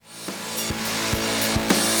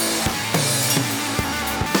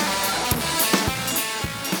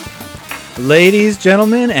Ladies,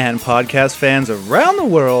 gentlemen, and podcast fans around the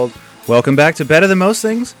world, welcome back to Better Than Most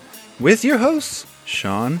Things with your hosts,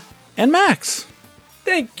 Sean and Max.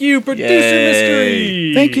 Thank you, Producer Yay.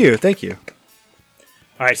 Mystery. Thank you.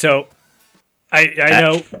 All right, so I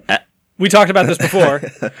know we talked about this before,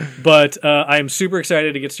 but I am super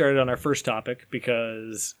excited to get started on our first topic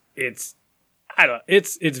because it's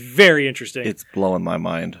very interesting. It's blowing my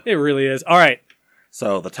mind. It really is. All right.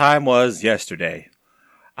 So the time was yesterday.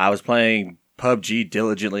 I was playing PUBG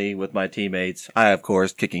diligently with my teammates. I, of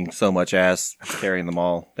course, kicking so much ass, carrying them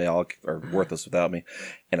all. They all are worthless without me.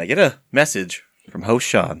 And I get a message from host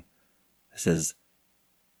Sean. It says,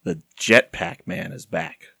 the jetpack man is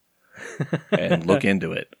back. And look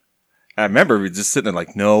into it. I remember we were just sitting there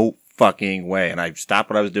like, no fucking way. And I stopped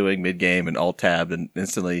what I was doing mid-game and alt-tabbed, and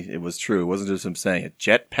instantly it was true. It wasn't just him saying it.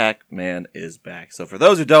 Jetpack Man is back. So for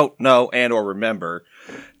those who don't know and or remember,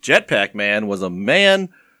 Jetpack Man was a man.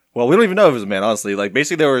 Well, we don't even know if it was a man, honestly. Like,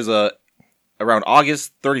 basically there was around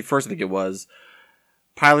August 31st, I think it was,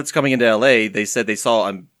 pilots coming into LA, they said they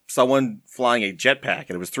saw someone flying a jetpack,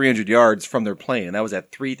 and it was 300 yards from their plane, and that was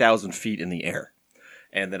at 3,000 feet in the air.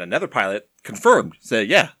 And then another pilot confirmed, said,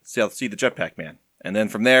 yeah, see the jetpack man. And then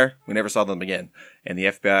from there, we never saw them again. And the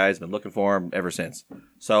FBI has been looking for him ever since.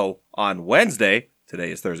 So on Wednesday,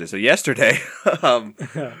 today is Thursday, so yesterday,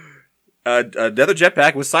 another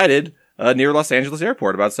jetpack was sighted near Los Angeles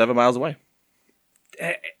Airport, about 7 miles away.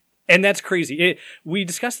 And that's crazy. We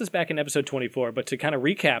discussed this back in episode 24, but to kind of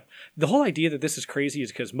recap, the whole idea that this is crazy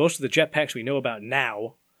is because most of the jetpacks we know about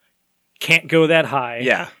now can't go that high.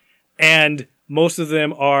 Yeah. And most of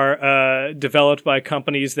them are developed by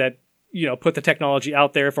companies that, put the technology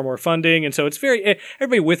out there for more funding. And so it's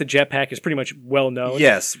everybody with a jetpack is pretty much well known.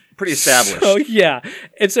 Yes, pretty established. So, yeah.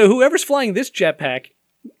 And so whoever's flying this jetpack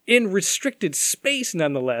in restricted space,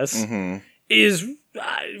 nonetheless, is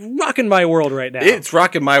rocking my world right now. It's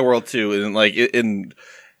rocking my world too, and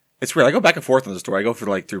it's weird. I go back and forth on the story. I go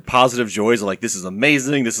through positive joys of like, this is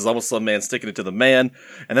amazing. This is almost some man sticking it to the man,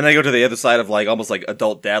 and then I go to the other side of like almost like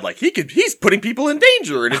adult dad, like he's putting people in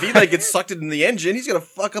danger, and if he gets sucked in the engine, he's gonna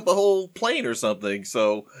fuck up a whole plane or something.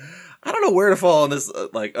 So I don't know where to fall on this.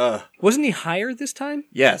 Wasn't he higher this time?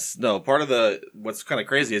 Yes, no. Part of what's kind of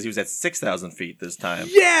crazy is he was at 6,000 feet this time.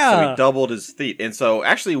 Yeah, so he doubled his feet, and so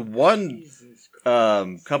actually one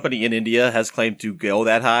company in India has claimed to go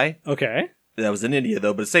that high. Okay. That was in India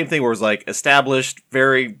though, but the same thing where it was like established,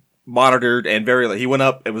 very monitored, and he went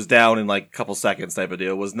up, it was down in like a couple seconds type of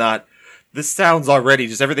deal. It was not. This sounds already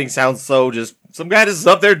just everything sounds so just some guy just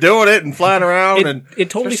up there doing it and flying around it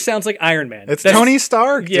totally sounds like Iron Man. It's Tony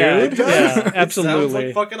Stark, dude. Yeah, absolutely. It sounds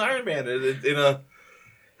like fucking Iron Man in a.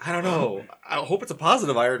 I don't know. I hope it's a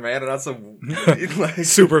positive Iron Man and not some like,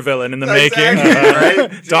 super villain in the exactly, making.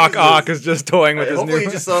 right? Doc Ock is just toying with his hopefully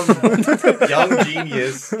new. Just some young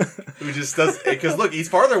genius who just does. Because look, he's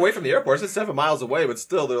farther away from the airport. It's 7 miles away, but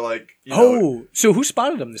still, they're like. So who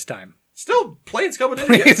spotted him this time? Still, planes coming in.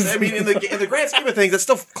 I mean, in the grand scheme of things, that's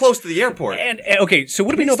still close to the airport. And okay, so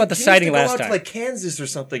what do we know about the sighting last time? To like Kansas or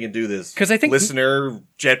something and do this. Because I think listener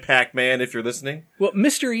Jetpack Man, if you're listening. Well,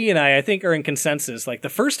 Mr. E and I think, are in consensus. Like the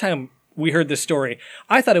first time we heard this story,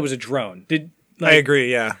 I thought it was a drone. I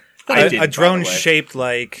agree. Yeah, a drone shaped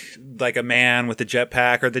like a man with a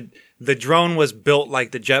jetpack, or the drone was built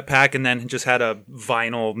like the jetpack and then just had a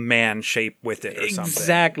vinyl man shape with it or something.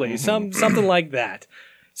 Exactly, something like that.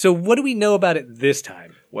 So what do we know about it this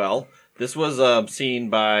time? Well, this was seen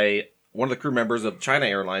by one of the crew members of China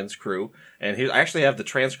Airlines crew, and I actually have the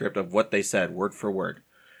transcript of what they said, word for word.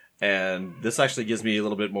 And this actually gives me a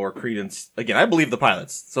little bit more credence. Again, I believe the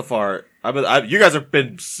pilots so far. You guys have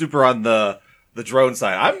been super on the drone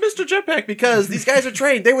side. I'm Mr. Jetpack because these guys are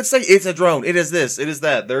trained. They would say it's a drone. It is this. It is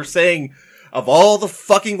that. They're saying of all the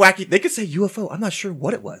fucking wacky. They could say UFO. I'm not sure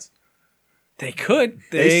what it was. They could.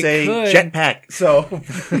 They say jetpack. So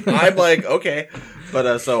I'm like, okay.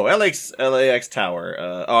 But so LAX Tower.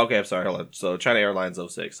 Okay, I'm sorry. Hold on. So China Airlines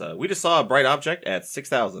 06. We just saw a bright object at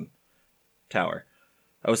 6,000 Tower.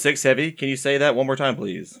 06 Heavy. Can you say that one more time,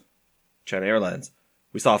 please? China Airlines.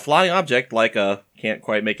 We saw a flying object like a, can't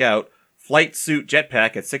quite make out, flight suit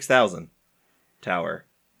jetpack at 6,000 Tower.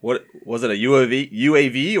 What was it, a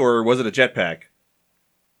UAV or was it a jetpack?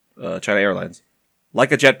 China Airlines.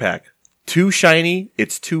 Like a jetpack. Too shiny,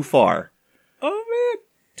 it's too far. Oh, man.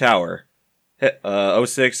 Tower.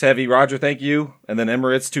 06 Heavy, Roger, thank you. And then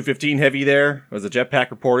Emirates 215 Heavy there. Was a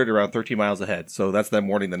jetpack reported around 13 miles ahead. So that's them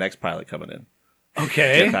warning the next pilot coming in.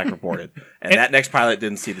 Okay. Jetpack reported. And that next pilot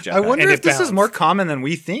didn't see the jetpack. I wonder if this is more common than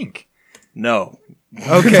we think. No.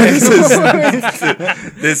 Okay.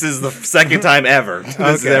 This is the second time ever this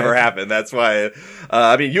has ever happened. That's why,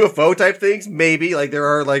 I mean, UFO type things, maybe. Like, there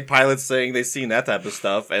are, like, pilots saying they've seen that type of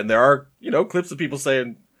stuff. And there are, you know, clips of people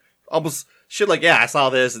saying almost shit like, yeah, I saw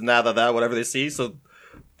this and that, whatever they see. So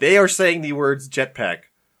they are saying the words jetpack.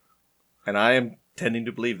 And I am tending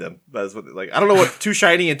to believe them. That's what, like, I don't know what too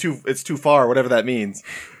shiny and it's too far, whatever that means.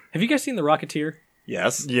 Have you guys seen The Rocketeer?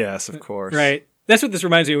 Yes. Yes, of course. Right. That's what this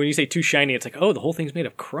reminds me of when you say too shiny. It's like, oh, the whole thing's made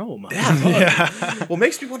of chrome. Yeah. Well, it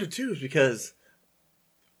makes me wonder, too, because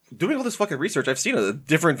doing all this fucking research, I've seen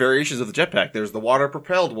different variations of the jetpack. There's the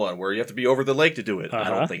water-propelled one, where you have to be over the lake to do it. I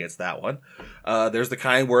don't think it's that one. There's the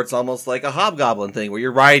kind where it's almost like a hobgoblin thing, where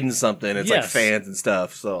you're riding something. It's like fans and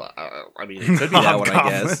stuff. So, I mean, it could be that one, I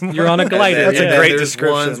guess. You're on a glider. That's a great there's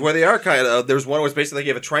description. Ones where they are kind of. There's one where it's basically like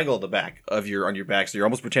you have a triangle on the back of on your back, so you're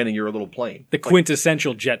almost pretending you're a little plane. The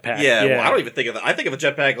quintessential jetpack. Yeah, well, I don't even think of that. I think of a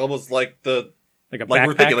jetpack almost like like a like backpack?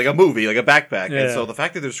 we're thinking, like a movie, like a backpack. Yeah. And so the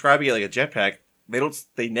fact that they're describing it like a jetpack,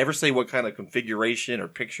 they never say what kind of configuration or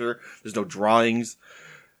picture. There's no drawings.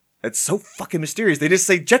 It's so fucking mysterious. They just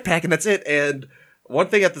say jetpack and that's it. And one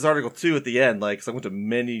thing at this article too, at the end, like, 'cause I went to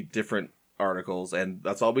many different articles and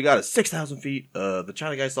that's all we got is 6,000 feet. The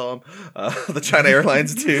China guy saw him, the China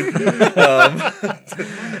Airlines dude.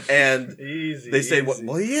 And they say,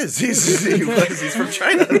 well, he is. He's from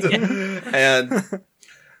China.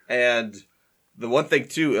 And the one thing,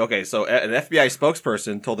 too, okay, so an FBI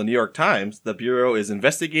spokesperson told the New York Times the Bureau is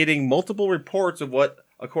investigating multiple reports of what,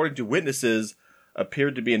 according to witnesses,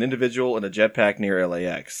 appeared to be an individual in a jetpack near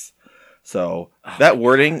LAX. So that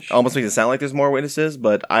wording almost makes it sound like there's more witnesses,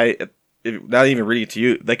 but not even reading it to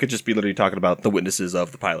you, they could just be literally talking about the witnesses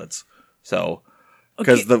of the pilots. So,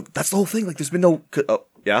 because that's the whole thing. Like, there's been no...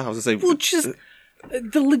 yeah, I was going to say... Well, just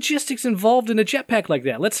the logistics involved in a jetpack like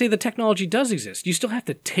that. Let's say the technology does exist. You still have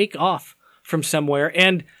to take off from somewhere,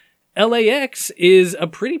 and LAX is a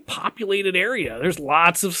pretty populated area. There's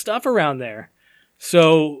lots of stuff around there.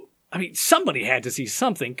 So, I mean, somebody had to see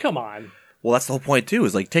something. Come on. Well, that's the whole point, too,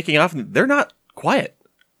 is like taking off, they're not quiet.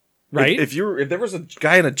 Right? If there was a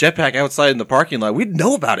guy in a jetpack outside in the parking lot, we'd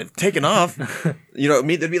know about it taking off. You know what I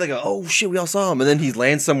mean? There'd be like, oh shit, we all saw him. And then he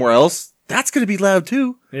lands somewhere else. That's going to be loud,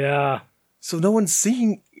 too. Yeah. So no one's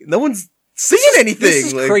seeing anything. This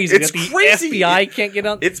is like, crazy. It's that the crazy. FBI can't get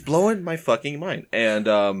on. It's blowing my fucking mind.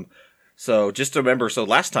 And so just to remember, so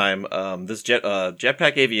last time, this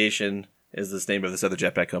Jetpack Aviation is this name of this other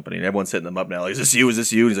jetpack company, and everyone's hitting them up now. Like, is this you? Is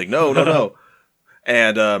this you? And he's like, no.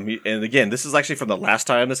 And again, this is actually from the last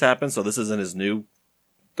time this happened, so this isn't his new,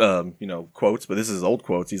 quotes, but this is his old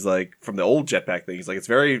quotes. He's like, from the old jetpack thing. He's like,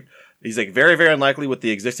 very, very unlikely with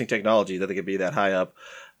the existing technology that they could be that high up.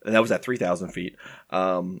 And that was at 3,000 feet.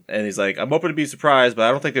 And he's like, I'm open to be surprised, but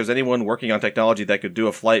I don't think there's anyone working on technology that could do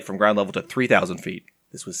a flight from ground level to 3,000 feet.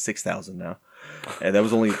 This was 6,000 now. And that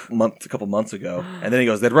was only a couple months ago. And then he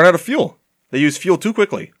goes, they'd run out of fuel. They use fuel too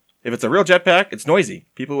quickly. If it's a real jetpack, it's noisy.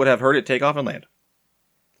 People would have heard it take off and land.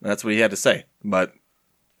 And that's what he had to say. But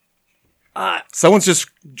someone's just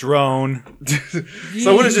drone.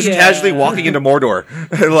 Someone is just casually walking into Mordor,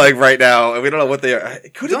 like right now, and we don't know what they are.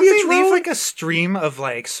 Could it be a drone? Leave like a stream of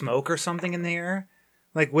like smoke or something in the air?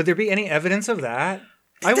 Like, would there be any evidence of that?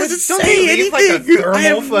 Don't they leave like a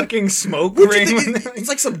thermal fucking smoke ring? It's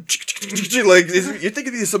like some like you're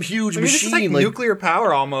thinking of some huge machine, it's like nuclear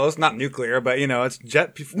power almost. Not nuclear, but it's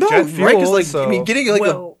jet fuel. Right? Because I mean,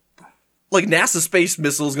 getting like NASA space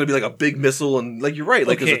missile is going to be like a big missile, and like you're right,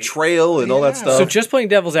 like there's a trail and all that stuff. So just playing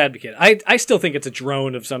devil's advocate, I still think it's a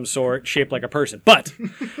drone of some sort shaped like a person, but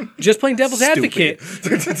just playing devil's advocate,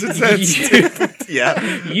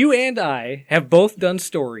 you and I have both done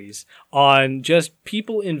stories on just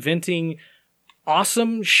people inventing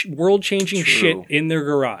awesome world-changing shit in their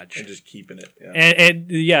garage and just keeping it. And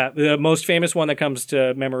the most famous one that comes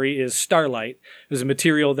to memory is Starlight. It was a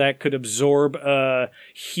material that could absorb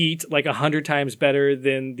heat like 100 times better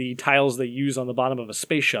than the tiles they use on the bottom of a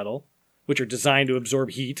space shuttle, which are designed to absorb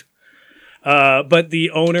heat. But the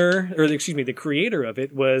creator of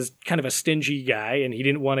it was kind of a stingy guy, and he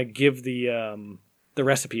didn't want to give the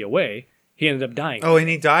recipe away. He ended up dying. Oh, and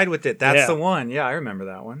he died with it. That's the one. Yeah, I remember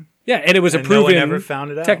that one. Yeah, and it was a proven never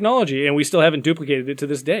found it out. technology, and we still haven't duplicated it to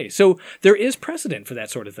this day. So there is precedent for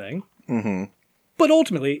that sort of thing. Mm-hmm. But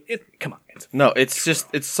ultimately, come on. It's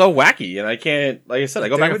so wacky, and I can't, like I said, I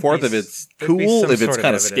go back and forth if it's cool, if it's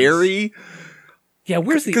kind of scary. Yeah,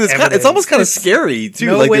 where's the evidence? It's almost kind of scary, too.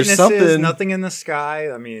 No like witnesses, there's something... nothing in the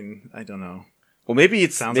sky. I mean, I don't know. Well, maybe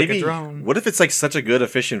it's... Sounds like a drone. What if it's like such a good,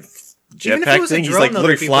 efficient jetpack thing. He's like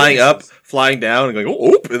literally flying up, flying down, and going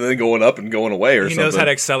oop, and then going up and going away or something. He knows how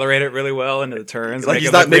to accelerate it really well into the turns. Like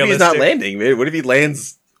he's not. Maybe he's not landing. Maybe, what if he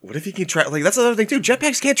lands? What if he can travel? Like that's another thing too.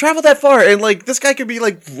 Jetpacks can't travel that far, and like this guy could be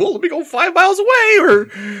like, well, let me go 5 miles away, or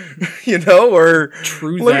or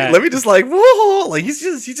true. Let me just like, whoa, like he's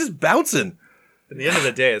just bouncing. At the end of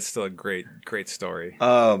the day, it's still a great story.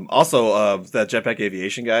 Also, that jetpack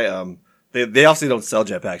aviation guy, they also don't sell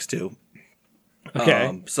jetpacks too.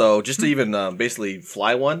 Okay. So just to even basically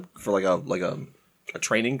fly one for like a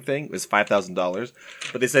training thing is $5,000.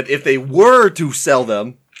 But they said if they were to sell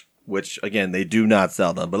them, which again they do not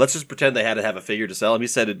sell them, but let's just pretend they had to have a figure to sell them. He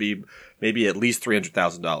said it'd be maybe at least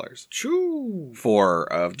 $300,000 for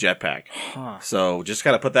a jetpack. Huh. So just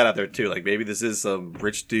kind of put that out there too. Like maybe this is some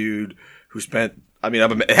rich dude who spent. I mean,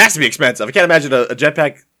 it has to be expensive. I can't imagine a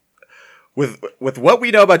jetpack with what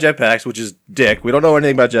we know about jetpacks, which is dick. We don't know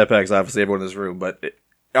anything about jetpacks, obviously, everyone in this room, but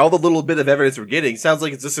all the little bit of evidence we're getting sounds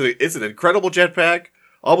like it's an incredible jetpack,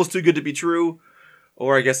 almost too good to be true.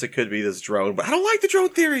 Or I guess it could be this drone, but I don't like the drone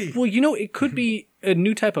theory. Well, it could be a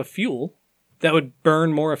new type of fuel that would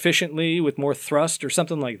burn more efficiently with more thrust or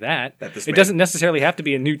something like that. It doesn't necessarily have to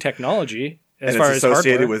be a new technology as far as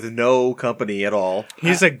associated hardware. with no company at all.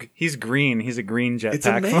 He's green. He's a green jetpack. It's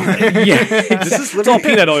a man. Yeah, it's all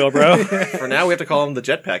peanut oil, bro. For now, we have to call him the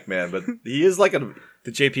Jetpack Man, but he is like the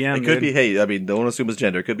JPM. It could be. Hey, I mean, don't assume his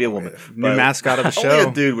gender. It could be a woman. New mascot of the show. Only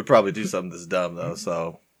a dude would probably do something this dumb though.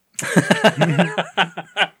 So.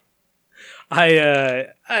 I'm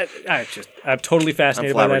totally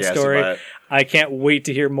fascinated by that story. I can't wait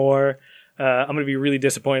to hear more. I'm going to be really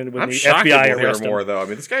disappointed when the FBI arrest him. More though. I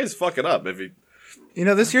mean, this guy is fucking up. If he,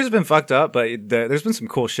 this year's been fucked up, but there's been some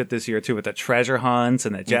cool shit this year too with the treasure hunts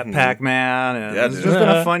and the Jetpack Man. And it's just been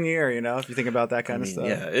a fun year, if you think about that kind of stuff.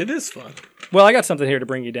 Yeah, it is fun. Well, I got something here to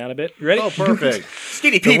bring you down a bit. You ready? Oh, perfect.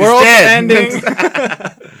 Skinny Pete is dead. Ending.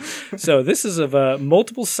 So this is of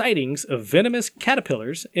multiple sightings of venomous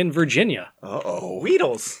caterpillars in Virginia. Uh-oh.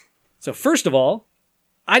 Weedles. So first of all,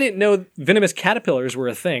 I didn't know venomous caterpillars were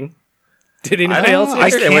a thing. Did anybody else? I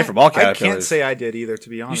stay away from all caterpillars. I can't say I did either, to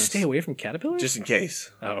be honest. You stay away from caterpillars? Just in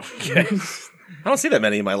case. Oh, okay. I don't see that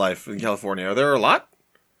many in my life in California. Are there a lot?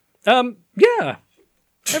 Yeah.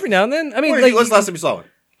 Every now and then. I mean, when's the last time you saw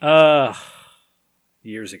one?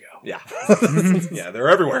 Years ago. Yeah. Yeah, they're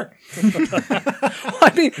everywhere.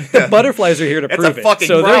 I mean, the butterflies are here to prove it.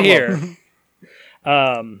 So problem. They're here.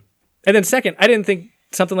 And then second, I didn't think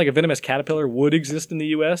something like a venomous caterpillar would exist in the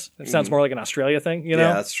U.S. It sounds more like an Australia thing, Yeah,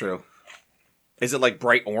 that's true. Is it like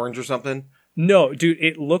bright orange or something? No, dude,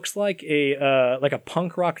 it looks like a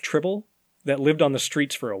punk rock tribble that lived on the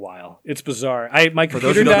streets for a while. It's bizarre. My for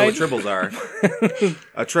those who don't know what tribbles are,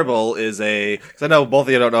 a tribble is because I know both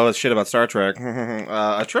of you don't know shit about Star Trek.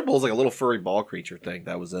 A tribble is like a little furry ball creature thing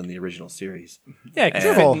that was in the original series. Yeah, it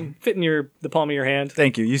can fit in the palm of your hand.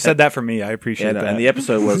 Thank you. You said that for me. I appreciate that. And the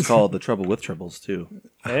episode was called "The Trouble with Tribbles" too.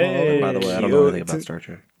 Hey, by the way, I don't know anything about Star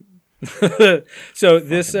Trek. So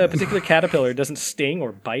this particular caterpillar doesn't sting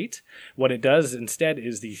or bite. What it does instead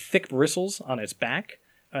is the thick bristles on its back,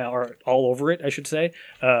 or all over it, I should say,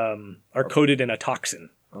 are coated in a toxin.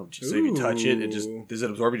 Oh, so if you touch it, does it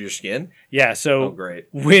absorb into your skin? Yeah. So great.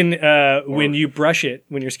 When you brush it,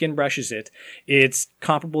 when your skin brushes it, it's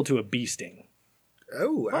comparable to a bee sting.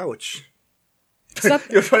 Oh, ouch.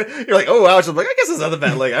 You're like, oh, ouch. I'm like, I guess it's not that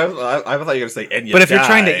bad. Like, I thought you were going to say, and you But if you're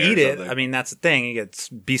trying to eat it, I mean, that's the thing. You get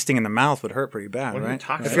bee sting in the mouth would hurt pretty bad, right?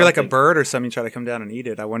 If you're like a bird or something, you try to come down and eat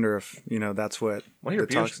it. I wonder if, that's what one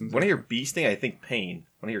of your bee sting, I think pain.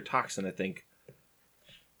 One of your toxin, I think,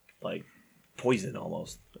 like poison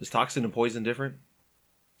almost. Is toxin and poison different?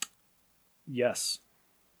 Yes.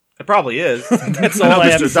 It probably is. That's all I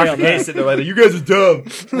have to say on that. You guys are dumb.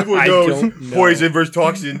 Everyone knows poison versus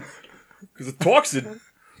toxin. Because a toxin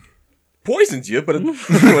poisons you, but a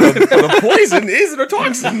poison isn't a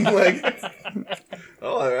toxin. Like,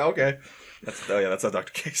 okay. That's not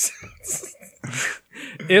Dr. Case.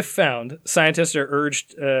 If found, scientists are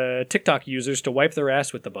urged TikTok users to wipe their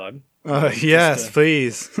ass with the bug. Yes,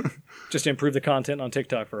 please. Just to improve the content on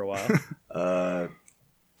TikTok for a while.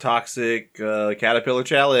 Toxic caterpillar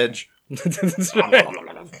challenge. That's right.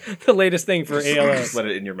 The latest thing for ALS. Just let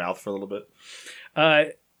it in your mouth for a little bit.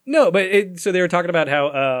 No, but so they were talking about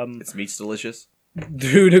how its meat's delicious.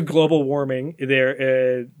 Due to global warming,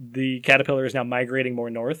 the caterpillar is now migrating more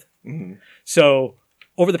north. Mm-hmm. So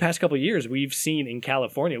over the past couple of years, we've seen in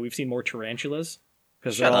California, more tarantulas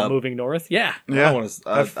because they're all moving north. Yeah.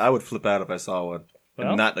 I would flip out if I saw one.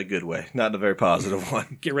 Well, not in a good way. Not in a very positive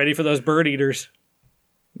one. Get ready for those bird eaters.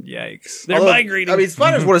 Yikes. They're migrating. I mean,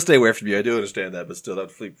 spiders want to stay away from you. I do understand that, but still,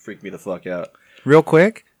 that would freak me the fuck out. Real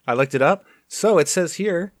quick, I looked it up. So it says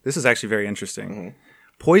here, this is actually very interesting. Mm-hmm.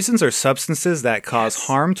 Poisons are substances that cause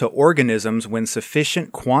harm to organisms when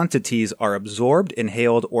sufficient quantities are absorbed,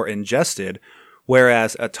 inhaled, or ingested,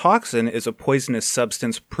 whereas a toxin is a poisonous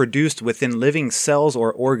substance produced within living cells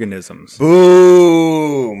or organisms.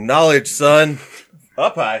 Boom! Knowledge, son.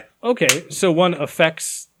 Up high. Okay, so one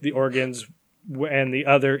affects the organs and the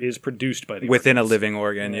other is produced by the within organs. A living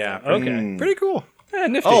organ, yeah. Okay. Pretty cool. Yeah,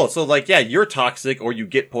 nifty. Oh, so you're toxic or you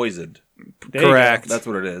get poisoned. Correct. That's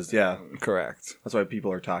what it is, yeah. Correct. That's why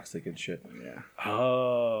people are toxic and shit. Yeah.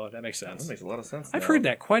 Oh, that makes sense. That makes a lot of sense. I've heard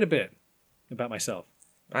that quite a bit about myself.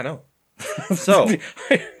 I know. So,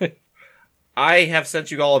 I have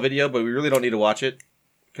sent you all a video, but we really don't need to watch it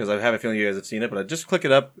because I have a feeling you guys have seen it. But just click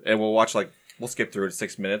it up and we'll watch, we'll skip through it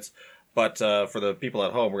 6 minutes. But for the people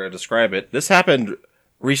at home, we're going to describe it. This happened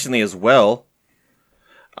recently as well.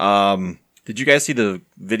 Did you guys see the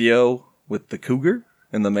video with the cougar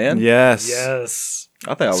and the man? Yes. Yes.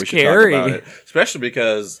 I thought we should talk about it. Especially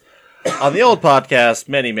because on the old podcast,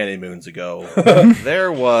 many, many moons ago,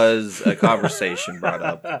 there was a conversation brought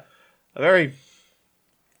up. A very,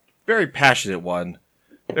 very passionate one.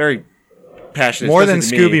 Very passionate. More than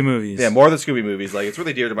Scooby movies. Yeah, more than Scooby movies. It's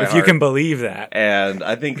really dear to my heart. If you can believe that. And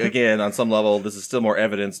I think, again, on some level, this is still more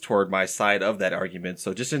evidence toward my side of that argument.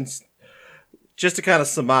 So just to kind of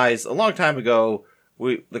surmise, a long time ago,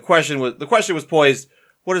 the question was poised: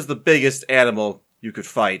 what is the biggest animal you could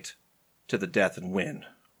fight to the death and win?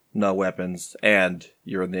 No weapons, and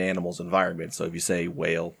you're in the animal's environment. So if you say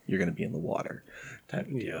whale, you're going to be in the water. Type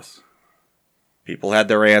of deal. Yes. People had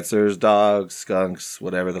their answers: dogs, skunks,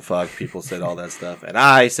 whatever the fuck. People said all that stuff, and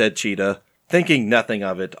I said cheetah, thinking nothing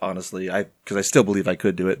of it. Honestly, because I still believe I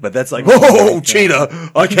could do it. But that's oh,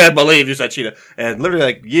 cheetah! I can't believe you said cheetah. And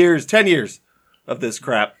literally, 10 years of this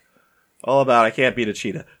crap, all about I can't beat a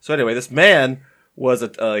cheetah. So anyway, this man was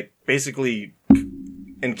basically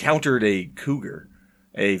encountered a cougar,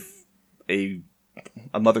 a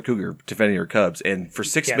mother cougar defending her cubs, and for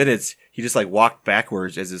 6 minutes he just walked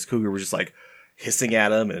backwards as this cougar was just hissing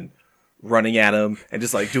at him and running at him and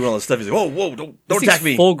just doing all this stuff. He's like, whoa, don't attack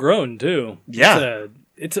me. Full grown too. Yeah,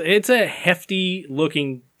 it's a hefty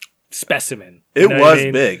looking specimen. It was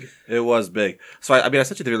big. It was big. So I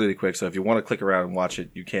sent you the really quick. So if you want to click around and watch it,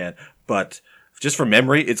 you can. But just from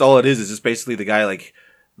memory, it's all it is just basically the guy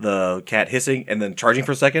the cat hissing and then charging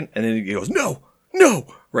for a second, and then he goes no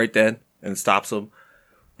right then and stops him.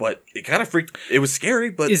 But it kind of freaked. It was scary.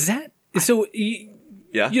 But is that so?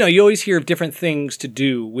 Yeah. You always hear of different things to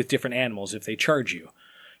do with different animals if they charge you.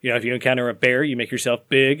 If you encounter a bear, you make yourself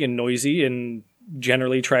big and noisy and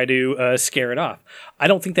generally try to scare it off. I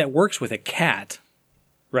don't think that works with a cat,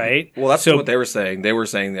 right? Well, that's what they were saying. They were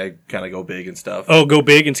saying they kind of go big and stuff. Oh, go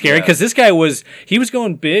big and scary? Because this guy was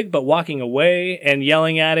going big but walking away and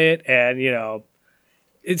yelling at it and,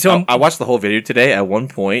 So I watched the whole video today. At one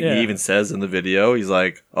point, he even says in the video, he's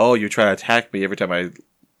like, oh, you try to attack me every time I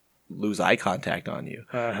lose eye contact on you.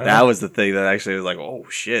 Uh-huh. That was the thing that actually was oh,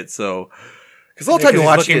 shit. So... Because the whole time you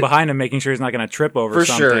watch looking behind him, making sure he's not going to trip over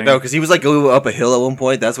something. For sure. No, because he was going up a hill at one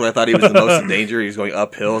point. That's when I thought he was the most in danger. He was going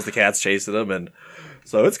uphill as the cat's chasing him. And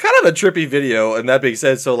so it's kind of a trippy video. And that being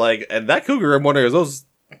said, and that cougar, I'm wondering, are those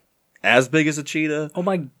as big as a cheetah? Oh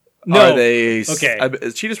my... No. Are they...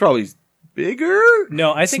 Okay. Cheetah's probably bigger?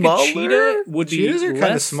 No, I think a cheetah would be Cheetahs are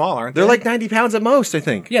kind of small, aren't they? They're 90 pounds at most, I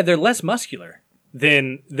think. Yeah, they're less muscular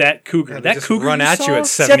than that cougar. That cougar run at you at 70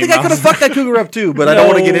 See, I think miles. I could have fucked that cougar up too, but I don't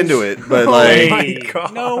want to get into it. But oh my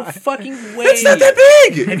God. No fucking way. It's not that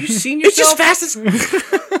big. Have you seen yourself? It's just fast as...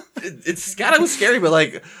 It's kind of scary,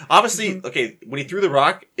 but obviously, okay, when he threw the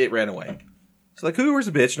rock, it ran away. So the cougar was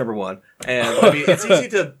a bitch, number one. And it's easy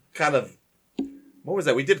to kind of... What was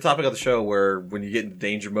that? We did a topic on the show where when you get into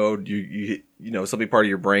danger mode, you something part of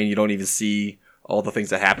your brain, you don't even see all the things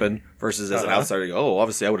that happen versus as an outsider, you go, oh,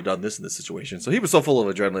 obviously I would have done this in this situation. So he was so full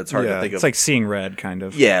of adrenaline, it's hard to think of. It's like seeing red, kind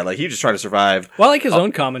of. Yeah, he was just trying to survive. Well, I like his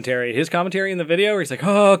own commentary. His commentary in the video where he's like,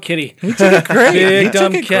 oh, kitty. He took it great. Big,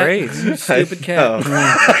 dumb cat. Stupid cat.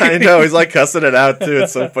 I know, he's cussing it out too.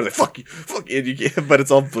 It's so funny. Fuck you. But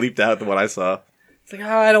it's all bleeped out than what I saw. It's like,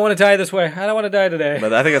 I don't want to die this way. I don't want to die today.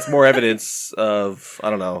 But I think that's more evidence of, I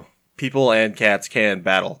don't know, people and cats can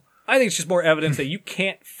battle. I think it's just more evidence that you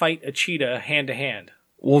can't fight a cheetah hand to hand.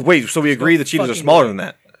 Well, wait, so we agree the cheetahs are smaller than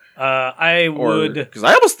that? I would... Because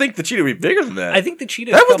I almost think the cheetah would be bigger than that. I think the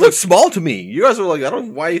cheetah... That would look small to me. You guys were I don't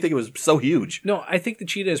know why you think it was so huge. No, I think the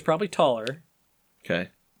cheetah is probably taller.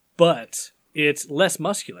 Okay. But it's less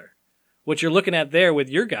muscular. What you're looking at there with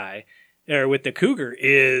your guy, or with the cougar,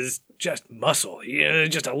 is just muscle.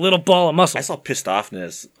 Just a little ball of muscle. I saw pissed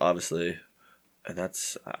offness, obviously. And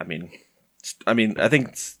that's, I mean, I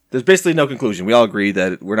think there's basically no conclusion. We all agree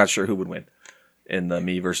that we're not sure who would win in the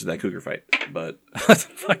me versus that cougar fight. But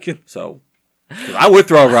so I would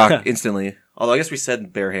throw a rock instantly. Although I guess we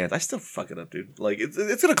said bare hands. I still fuck it up, dude. Like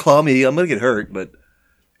it's gonna claw me. I'm gonna get hurt, but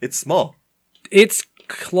it's small. Its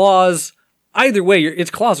claws. Either way,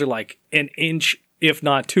 its claws are like an inch, if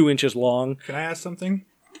not 2 inches long. Can I ask something?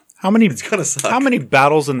 How many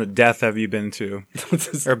battles in the death have you been to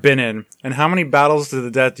or been in? And how many battles to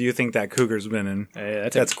the death do you think that cougar's been in?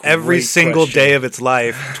 That's every single day of its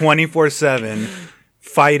life, 24/7,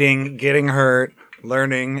 fighting, getting hurt,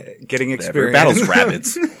 learning, getting experience. Battles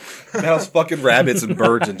rabbits. Battles fucking rabbits and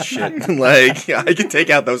birds and shit. Like, I can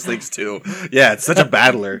take out those things too. Yeah, it's such a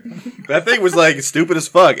battler. That thing was like stupid as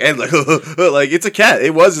fuck. And like, like it's a cat.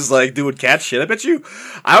 It was just like doing cat shit. I bet you.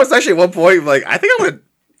 I was actually at one point like, I think I would.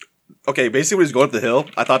 Okay, basically when he was going up the hill,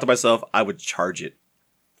 I thought to myself, I would charge it.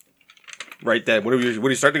 Right then. When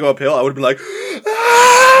he started to go uphill, I would have been like,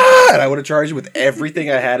 ah! And I would have charged it with everything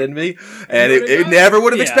I had in me. And it never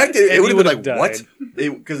would have expected it. It would have been like, died. What?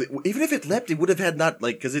 Because even if it leapt, it would have had not,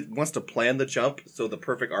 like, because it wants to plan the jump, so the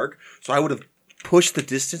perfect arc. So I would have pushed the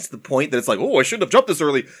distance to the point that it's like, oh, I shouldn't have jumped this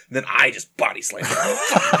early. And then I just body slammed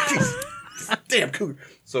it. Damn cougar.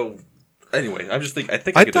 So... Anyway, I'm just thinking.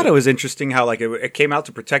 I thought it was interesting how like it came out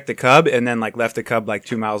to protect the cub and then like left the cub like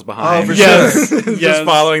 2 miles behind. Oh, for sure. Just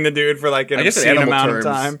following the dude for like an obscene amount of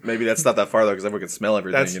time. Maybe that's not that far though, because everyone can smell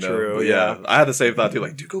everything. That's true. But yeah, I had the same thought too.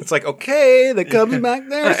 Like, dude, go. It's like okay, the cub's back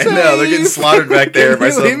there. I know they're getting slaughtered back there by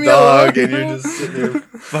some dog, and you're just sitting there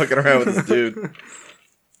fucking around with this dude.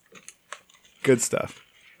 Good stuff.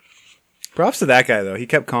 Props to that guy, though. He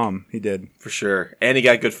kept calm. He did. For sure. And he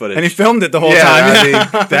got good footage. And he filmed it the whole time. I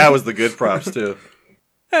mean, that was the good props, too.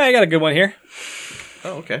 Hey, I got a good one here.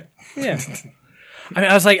 Oh, okay. Yeah. I mean,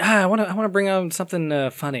 I was like, I want to bring on something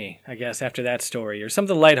funny, I guess, after that story, or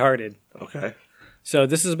something lighthearted. Okay. So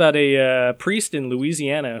this is about a priest in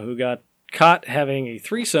Louisiana who got caught having a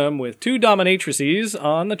threesome with 2 dominatrices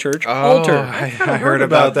on the church altar. I heard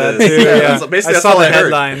about that too. Yeah. So basically, that's I saw all the I heard.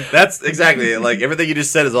 headline. That's exactly it. Like everything you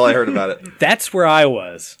just said is all I heard about it. That's where I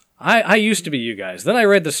was. I used to be you guys. Then I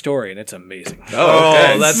read the story, and it's amazing. Oh,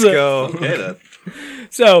 okay. Let's go. Okay, then.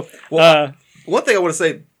 So, one thing I want to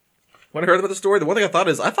say, when I heard about the story, the one thing I thought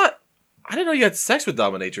is, I didn't know you had sex with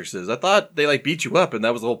dominatrixes. I thought they like beat you up, and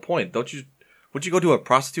that was the whole point. Would you go to a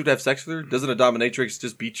prostitute to have sex with her? Doesn't a dominatrix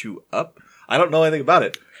just beat you up? I don't know anything about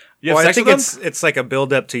it. I think it's like a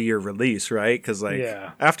build up to your release, right? Because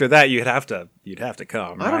after that you'd have to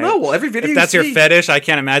come. I don't know. Well, every video if that's your fetish, I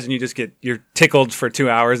can't imagine you're tickled for 2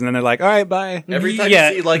 hours and then they're like, all right, bye. Every time you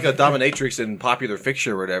see like a dominatrix in popular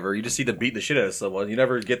fiction or whatever, you just see them beat the shit out of someone. You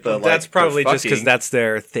never get the that's probably just because that's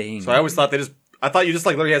their thing. So I always thought I thought you just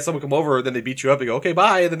like literally had someone come over and then they beat you up and go, okay,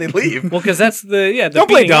 bye, and then they leave. Well, because that's the don't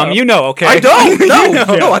play dumb. Up. You know, okay? I don't.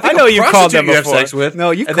 No, I know you called them you before. have sex with. No,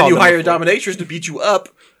 you and called then you them hire a before. dominatrix to beat you up,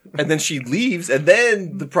 and then she leaves, and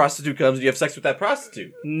then the prostitute comes and you have sex with that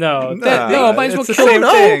prostitute. No, might as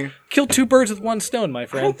well kill 2 birds with 1 stone, my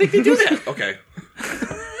friend. I don't think they do that. Okay.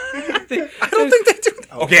 I don't think they do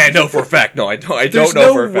that. Okay, I know for a fact. No, I don't. I don't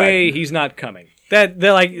know for a fact. There's no way he's not coming.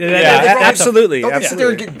 Absolutely.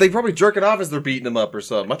 They probably jerk it off as they're beating him up or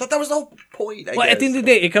something. I thought that was the whole point. At the end of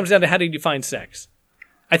the day, it comes down to how do you define sex.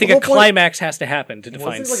 I think a climax has to happen to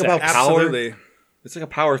define sex. About power. Absolutely. It's like a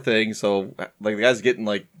power thing. So, like, the guy's getting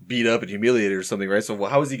like beat up and humiliated or something, right? So,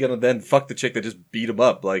 how is he gonna then fuck the chick that just beat him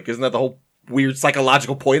up? Like, isn't that the whole weird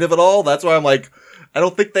psychological point of it all? That's why I'm like, I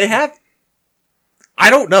don't think they have. I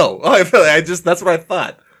don't know. That's what I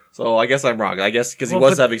thought. So I guess I'm wrong. I guess because he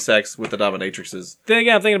was having sex with the dominatrixes. Then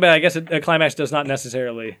again, I'm thinking about it. I guess a climax does not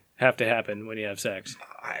necessarily have to happen when you have sex.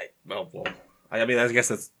 I mean, I guess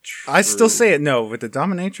that's true. I still say it. No, with the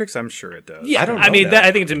dominatrix, I'm sure it does. Yeah, I mean,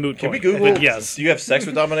 I think it's a moot point. Can we Google? Yes. Do you have sex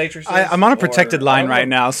with dominatrixes? I'm on a protected line right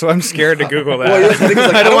now, so I'm scared to Google that.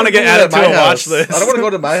 Well, I don't want to get added to a watch list. I don't want to go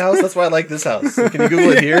to my house. That's why I like this house. So can you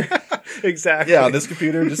Google it here? Exactly. Yeah, on this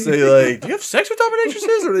computer, just say like, do you have sex with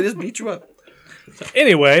dominatrixes, or do they just beat you up? So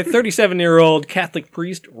anyway, 37-year-old Catholic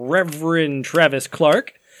priest Reverend Travis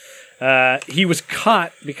Clark, he was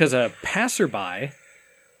caught because a passerby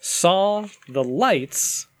saw the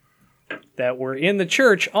lights that were in the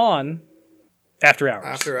church on after hours.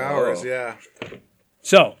 After hours, yeah.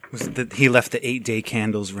 So he left the 8-day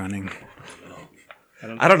candles running.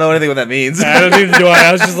 I don't know anything what that means. I don't even do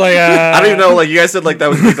I was just like, I don't even know. Like you guys said, like that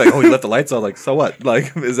was like, oh, he left the lights on. Like, so what?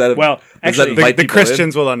 Like, is that actually the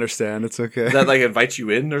Christians will understand? It's okay. Does that like invite you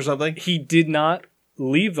in or something? He did not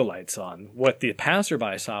leave the lights on. What the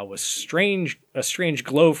passerby saw was a strange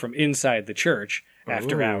glow from inside the church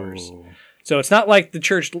after hours. So it's not like the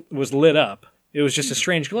church was lit up. It was just a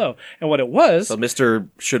strange glow. And what it was... So Mr.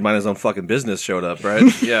 Should Mind His Own Fucking Business showed up,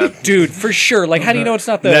 right? Yeah. Dude, for sure. Like, how do you know it's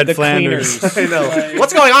not the cleaners? I know. Like,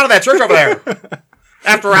 what's going on in that church over there?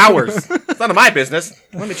 After hours. It's none of my business.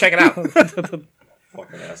 Let me check it out.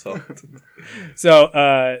 Fucking asshole.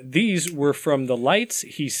 So these were from the lights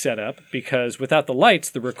he set up, because without the lights,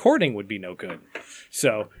 the recording would be no good.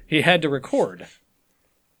 So he had to record.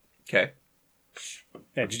 Okay.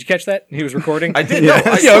 Yeah, did you catch that? He was recording? I did. No,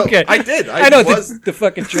 okay. I did. I know the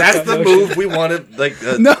fucking jerk. That's the move we wanted. Like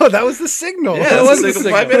no, that was the signal. Yeah, that was the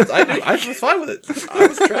signal. 5 minutes. I was fine with it. I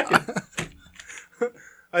was tracking.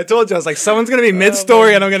 I told you, I was like, someone's going to be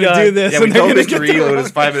mid-story and I'm going to do this. Yeah, we and told Mr. Reed when it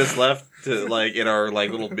was 5 minutes left to, like, in our, like,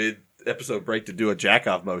 little mid-episode break to do a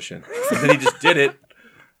jack-off motion. And then he just did it.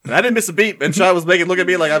 And I didn't miss a beat. And Sean was look at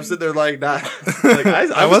me like I'm sitting there like, nah. Like,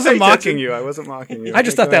 I wasn't mocking you. I wasn't mocking you. I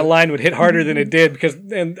just thought that line would hit harder than it did because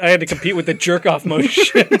I had to compete with the jerk-off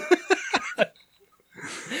motion.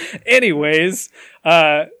 Anyways,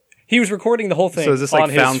 he was recording the whole thing so is this on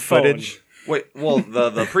like his found phone. footage? Wait, well,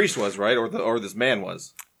 the priest was, right? Or this man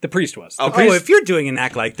was? The priest was. Oh, if you're doing an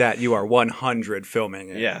act like that, you are 100 filming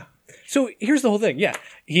it. Yeah. So here's the whole thing. Yeah.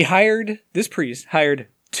 This priest hired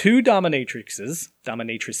two dominatrices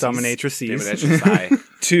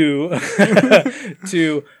to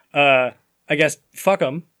I guess fuck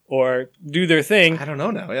them or do their thing. I don't know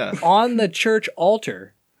now. Yeah, on the church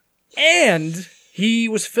altar, and he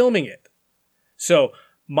was filming it. So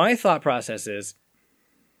my thought process is,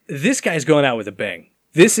 this guy's going out with a bang.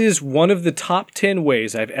 This is one of the top 10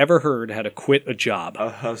 ways I've ever heard how to quit a job.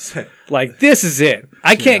 Like, this is it.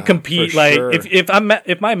 I can't compete. Like, sure.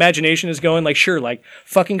 if my imagination is going, like, sure, like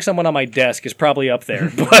fucking someone on my desk is probably up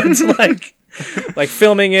there, but like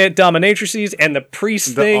filming it, dominatrices, and the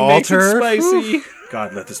priest thing makes it spicy.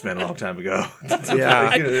 God let this man a long time ago.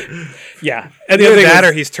 Yeah. Yeah. And the other that,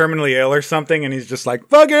 or he's terminally ill or something, and he's just like,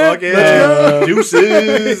 fuck it. Let's go.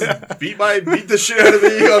 Deuces. Beat the shit out of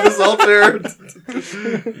me on this altar.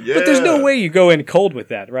 Yeah. But there's no way you go in cold with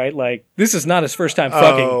that, right? Like, this is not his first time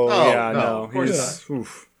fucking. Yeah, no.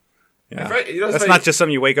 Oof. Yeah. That's not just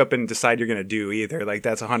something you wake up and decide you're going to do either. Like,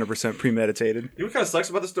 that's 100% premeditated. You know what kind of sucks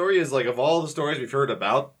about the story is, like, of all the stories we've heard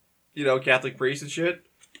about, Catholic priests and shit,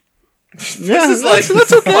 yeah, this is like,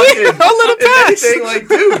 that's okay. I'll let it pass. Anything, like,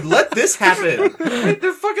 dude, let this happen.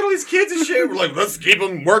 They're fucking all these kids and shit. We're like, let's keep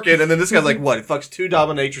them working. And then this guy's like, what? He fucks two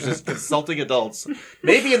dominatrices, consulting adults,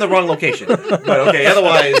 maybe in the wrong location, but okay.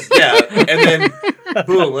 Otherwise, yeah. And then,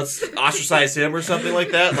 boom, let's ostracize him or something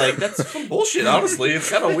like that. Like, that's some bullshit. Honestly,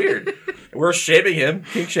 it's kind of weird. We're shaming him,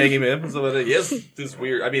 kink-shaming him. So yes, this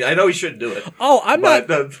weird. I mean, I know he shouldn't do it. Oh, I'm not.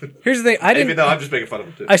 Here's the thing. I didn't. No, I'm just making fun of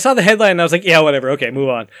him too. I saw the headline and I was like, yeah, whatever. Okay, move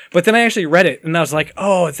on. But then I actually read it and I was like,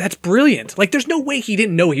 oh, that's brilliant. Like, there's no way he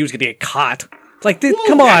didn't know he was going to get caught. Like,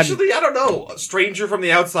 come on. Actually, I don't know. A stranger from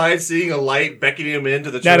the outside seeing a light beckoning him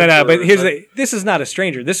into the church. No. But this is not a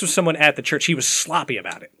stranger. This was someone at the church. He was sloppy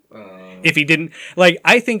about it. If he didn't, like,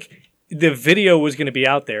 I think the video was going to be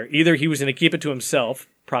out there. Either he was going to keep it to himself,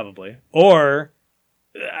 probably, or.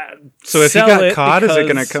 So if he got caught, is it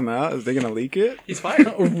going to come out? Is they going to leak it? He's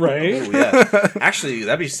fired. Right? Oh, yeah. Actually,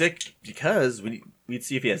 that'd be sick because we'd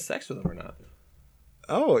see if he had sex with him or not.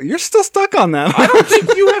 Oh, you're still stuck on that. I don't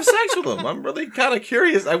think you have sex with him. I'm really kind of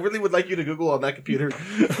curious. I really would like you to Google on that computer.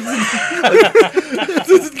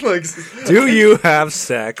 Do you have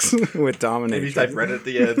sex with domination? Maybe type Reddit at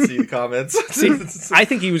the end, see the comments. See, I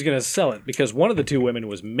think he was going to sell it because one of the two women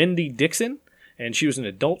was Mindy Dixon, and she was an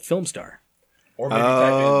adult film star. Or maybe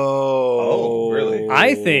type in. Oh, really?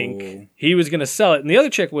 I think he was going to sell it, and the other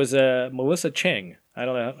chick was Melissa Cheng. I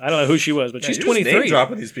don't know who she was, but she's 23. Just name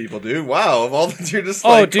dropping these people, dude. Wow, of all that you're just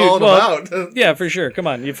calling them out. Yeah, for sure. Come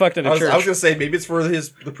on, you fucked in a church. I was gonna say maybe it's for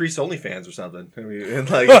the priest OnlyFans or something. I mean, and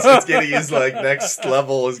like it's getting his like next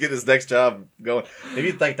level, is getting his next job going. Maybe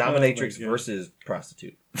it's like dominatrix versus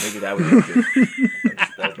prostitute. Maybe that would be good.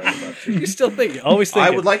 That's my thought too. You still think? Always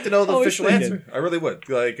thinking. I would like to know the official answer. I really would,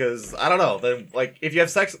 like, because I don't know. Then, like, if you have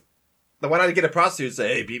sex, then why not get a prostitute and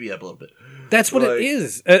say, "Hey, beat me up a little bit." That's what it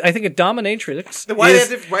is. I think a dominatrix then why is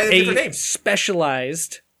they have different names?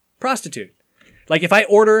 Specialized prostitute. Like if I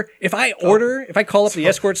call up the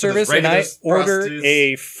escort service and I order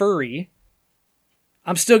a furry,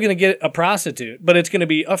 I'm still going to get a prostitute, but it's going to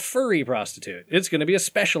be a furry prostitute. It's going to be a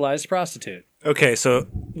specialized prostitute. Okay, so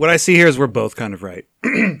what I see here is we're both kind of right.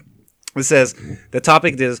 It says, the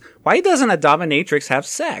topic is, why doesn't a dominatrix have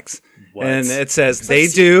sex? What? And it says, they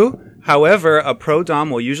do. However, a pro-dom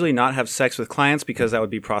will usually not have sex with clients because that would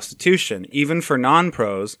be prostitution. Even for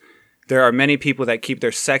non-pros, there are many people that keep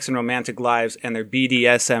their sex and romantic lives and their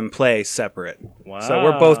BDSM play separate. Wow. So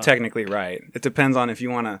we're both technically right. It depends on if you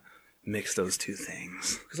want to mix those two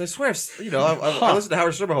things. Because I swear, I listened to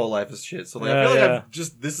Howard Stern my whole life as shit. So like, I feel like I'm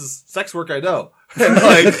just this is sex work I know. And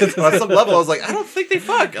like on some level, I was like, I don't think they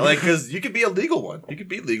fuck. Like, because you could be a legal one. You could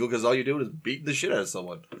be legal because all you're doing is beating the shit out of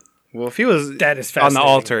someone. Well, if he was that is on the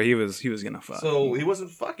altar, he was gonna fuck. So he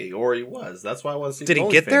wasn't fucking, or he was. That's why I want to see. Did he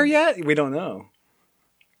get there yet? We don't know.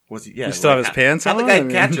 Was he? Yeah. He still have his pants on? How'd the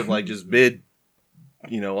guy catch him? Like just mid,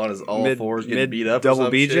 on his all fours, getting beat up. Double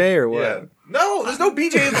BJ shit? or what? Yeah. No, there's no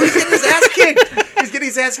BJ. He's getting his ass kicked. He's getting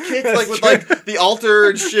his ass kicked like with like the altar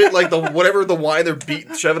and shit, like the wine they're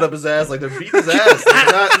shoving up his ass, like they're beating his ass.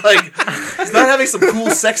 He's not having some cool,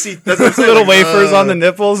 sexy little wafers on the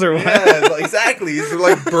nipples or what? Yeah, exactly. They're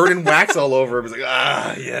like burning wax all over him. He's like,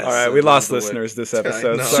 yes. All right, we lost listeners this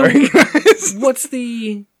episode. Sorry, guys. What's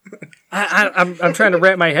the? I'm trying to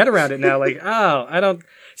wrap my head around it now. Like, I don't.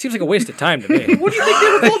 Seems like a waste of time to me. What do you think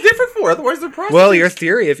they were all different for? Otherwise, they're prostitutes. Well, your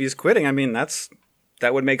theory, if he's quitting, I mean, that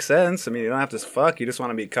would make sense. I mean, you don't have to fuck. You just want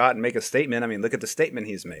to be caught and make a statement. I mean, look at the statement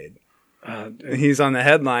he's made. He's on the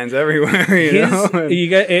headlines everywhere. You know? You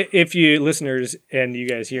guys, if you listeners and you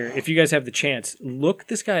guys here, if you guys have the chance, look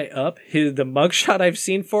this guy up. The mugshot I've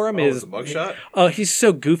seen for him is a mugshot. Oh, he's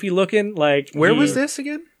so goofy looking. Like, where was this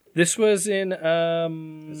again? This was in Is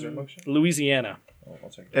there a mugshot? Louisiana.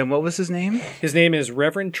 And what was his name? His name is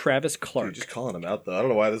Reverend Travis Clark. Dude, just calling him out though. I don't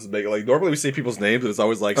know why this is making like normally we say people's names and it's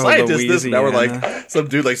always like scientist this. Now we're like some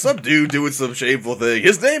dude doing some shameful thing.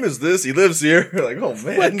 His name is this. He lives here. Like, oh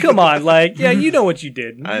man, but come on, like you know what you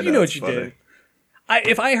did. I know what you funny. did.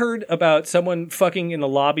 If I heard about someone fucking in the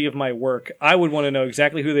lobby of my work, I would want to know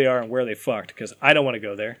exactly who they are and where they fucked because I don't want to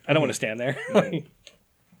go there. I don't want to stand there.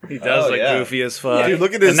 He does look goofy as fuck. Dude,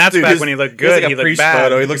 look at this. And that's back when he looked good. He looked bad.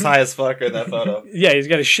 Photo. He looks high as fuck in that photo. Yeah, he's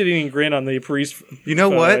got a shit-eating grin on the priest. You know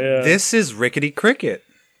photo, what? yeah. This is Rickety Cricket.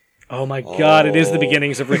 Oh my god, it is the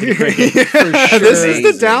beginnings of Rickety Cricket. For sure. This is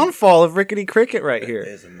the downfall of Rickety Cricket right here. It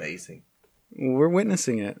is amazing. We're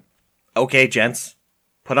witnessing it. Okay, gents.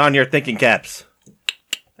 Put on your thinking caps.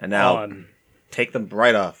 And now take them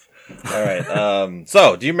right off. All right.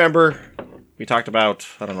 So, do you remember we talked about,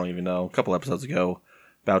 I don't even know, a couple episodes ago,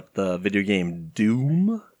 about the video game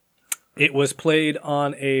Doom? It was played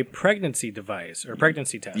on a pregnancy device or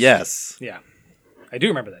pregnancy test. Yes. Yeah. I do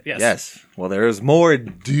remember that. Yes. Yes. Well, there is more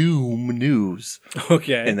Doom news.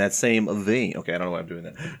 Okay. In that same vein. Okay, I don't know why I'm doing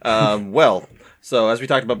that. Well, so as we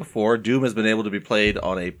talked about before, Doom has been able to be played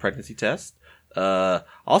on a pregnancy test.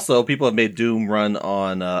 Also, people have made Doom run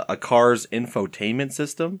on a car's infotainment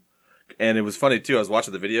system. And it was funny, too. I was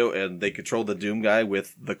watching the video, and they controlled the Doom guy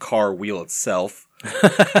with the car wheel itself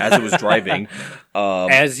as it was driving.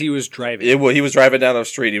 As he was driving. He was driving down the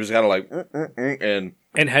street. He was kind of like,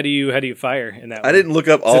 and how do you fire in that? I didn't look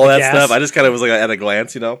up all that stuff. I just kind of was like at a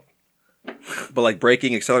glance, But like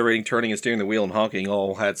braking, accelerating, turning, and steering the wheel and honking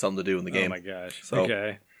all had something to do in the game. Oh my gosh. So,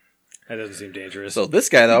 okay. That doesn't seem dangerous. So this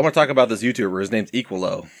guy, though, I'm going to talk about this YouTuber. His name's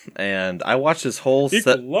Equalo. And I watched his whole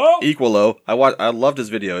Equalo. I loved his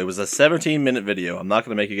video. It was a 17-minute video. I'm not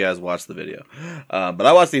going to make you guys watch the video. But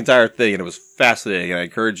I watched the entire thing, and it was fascinating. And I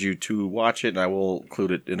encourage you to watch it, and I will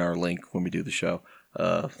include it in our link when we do the show.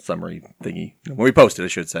 Summary thingy. When we post it, I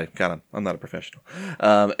should say. I'm not a professional.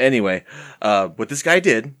 Anyway, what this guy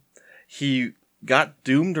did, he got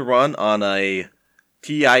Doom to run on a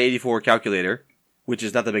TI-84 calculator, which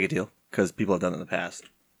is not that big a deal, because people have done it in the past.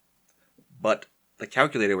 But the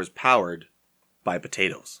calculator was powered by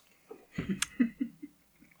potatoes.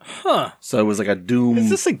 Huh. So it was like a Doom... Is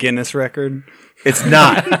this a Guinness record? It's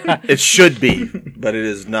not. It should be, but it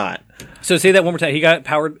is not. So say that one more time.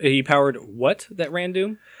 He powered what that ran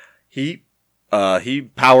Doom? He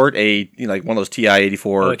powered one of those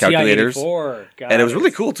TI-84 calculators. TI-84. And it was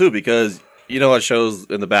really cool, too, because it shows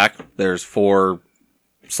in the back, there's 4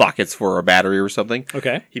 sockets for a battery or something.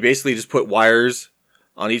 Okay. He basically just put wires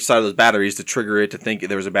on each side of those batteries to trigger it to think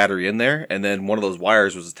there was a battery in there, and then one of those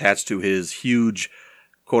wires was attached to his huge,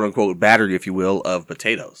 quote-unquote, battery, if you will, of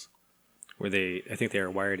potatoes. I think they were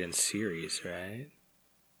wired in series, right?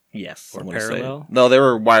 Yes. Or parallel? No, they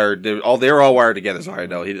were wired. They were all wired together. Sorry,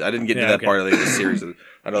 no. I didn't get to that part of the series.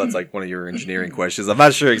 I know that's like one of your engineering questions. I'm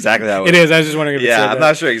not sure exactly how it is. I was just wondering if I'm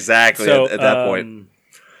not sure exactly at that point.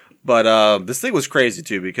 But this thing was crazy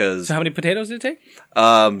too because. So how many potatoes did it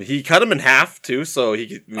take? He cut them in half too, so he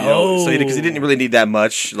could, because he didn't really need that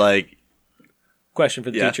much. Like, question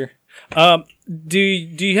for the teacher. Do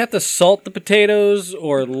you have to salt the potatoes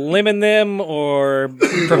or lemon them or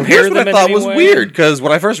prepare Here's them what I in thought any was way? weird, because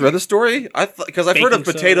when I first read the story, because I've heard of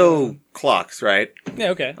Baking potato soda. clocks, right?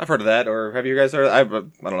 Yeah, okay. I've heard of that, or have you guys heard? I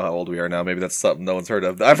don't know how old we are now. Maybe that's something no one's heard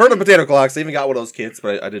of. I've heard of potato clocks. I even got one of those kits,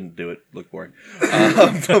 but I didn't do it. Looked boring.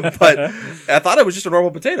 But I thought it was just a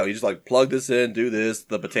normal potato. You just like plug this in, do this.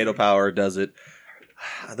 The potato power does it.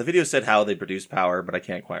 The video said how they produce power, but I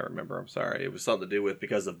can't quite remember. I'm sorry. It was something to do with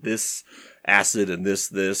because of this acid and this.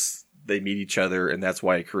 They meet each other, and that's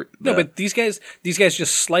why. No, but these guys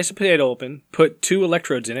just slice a potato open, put 2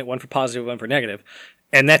 electrodes in it, one for positive, one for negative,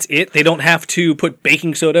 and that's it. They don't have to put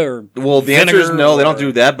baking soda or the answer is no. They don't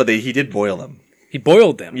do that, but he did boil them. He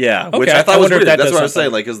boiled them. Yeah, okay. which I thought was wonder if weird. that That's does what I was saying.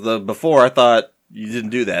 something. Like, because before I thought you didn't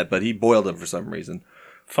do that, but he boiled them for some reason.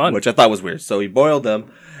 Fun. Which I thought was weird. So he boiled them,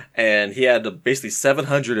 and he had basically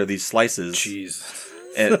 700 of these slices. Jeez.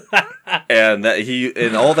 And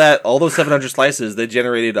all those 700 slices, they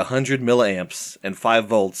generated 100 milliamps and 5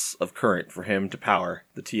 volts of current for him to power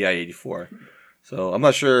the TI-84. So I'm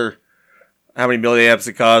not sure how many milliamps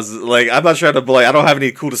it causes. Like, I'm not sure how to. I don't have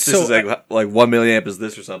any cool statistics like 1 milliamp is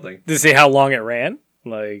this or something. Did it say how long it ran?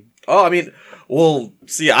 Like, oh, I mean, well,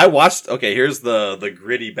 see, I watched. Okay, here's the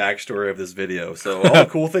gritty backstory of this video. So all the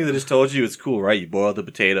cool things I just told you, it's cool, right? You boiled the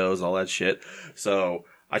potatoes and all that shit. So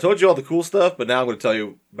I told you all the cool stuff, but now I'm going to tell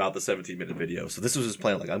you about the 17-minute video. So this was his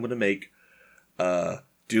plan. Like, I'm going to make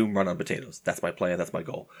Doom run on potatoes. That's my plan. That's my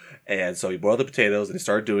goal. And so he boiled the potatoes and he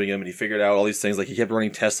started doing them and he figured out all these things. Like, he kept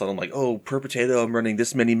running tests on them. Like, oh, per potato, I'm running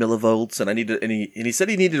this many millivolts, and I need to. And he said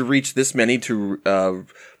he needed to reach this many to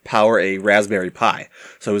power a Raspberry Pi.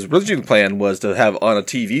 So his original plan was to have on a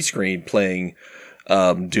TV screen playing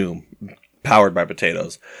Doom, powered by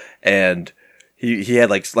potatoes, and he had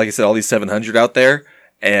like I said, all these 700 out there.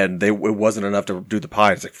 And it wasn't enough to do the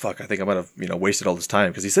pie. It's like, fuck, I think I might have, wasted all this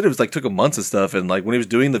time. Because he said it was like, took him months and stuff. And like, when he was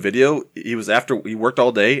doing the video, he worked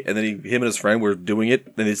all day. And then him and his friend were doing it.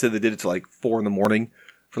 And they said they did it till like 4 a.m.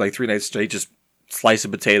 for like 3 nights straight. Just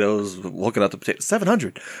slicing potatoes, looking at the potatoes.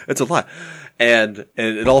 700. It's a lot. And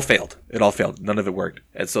it all failed. It all failed. None of it worked.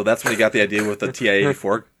 And so that's when he got the idea with the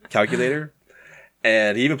TI-84 calculator.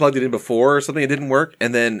 And he even plugged it in before or something. It didn't work.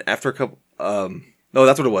 And then after a couple, no,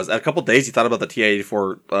 that's what it was. A couple days, he thought about the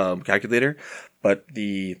TI-84 calculator, but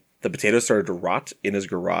the potatoes started to rot in his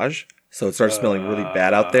garage, so it started smelling really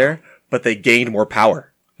bad out there. But they gained more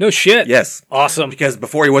power. no shit. Yes, Awesome. because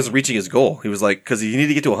before he wasn't reaching his goal. He was like, because he needed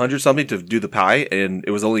to get to 100 something to do the pie, and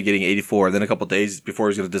it was only getting 84. And then a couple days before he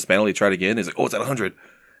was going to dismantle, he tried again. He's like, oh, it's at 100.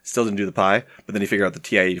 Still didn't do the pie, but then he figured out the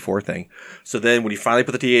TI-84 thing. So then when he finally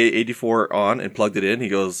put the TI-84 on and plugged it in, he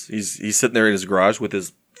goes, he's sitting there in his garage with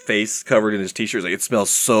his face covered in his t-shirt. He's like, it smells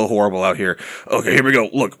so horrible out here. Okay, here we go.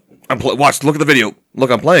 Look, watch, look at the video. Look,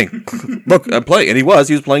 I'm playing. Look, I'm playing. And he was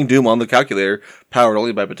playing Doom on the calculator, powered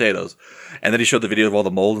only by potatoes. And then he showed the video of all the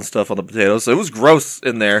mold and stuff on the potatoes. So it was gross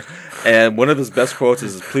in there. And one of his best quotes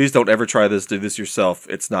is, please don't ever try this. Do this yourself.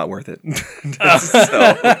 It's not worth it.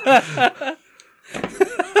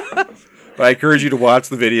 But I encourage you to watch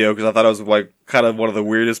the video because I thought it was like kind of one of the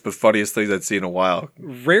weirdest but funniest things I'd seen in a while.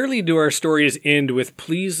 Rarely do our stories end with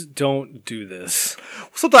 "please don't do this."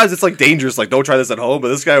 Sometimes it's like dangerous, like don't try this at home. But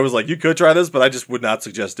this guy was like, you could try this, but I just would not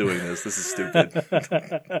suggest doing this. This is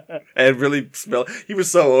stupid. And really he was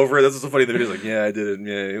so over it. That's what's so funny. The video's like, yeah, I did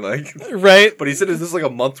it. Yeah, like Right. But he said this is like a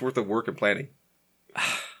month's worth of work and planning.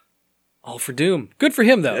 All for Doom. Good for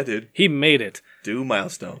him though. Yeah, dude. He made it. Do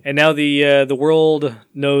milestone. And now the world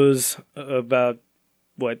knows about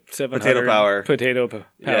what 700 potato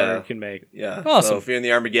power can make. Yeah. Awesome. So if you're in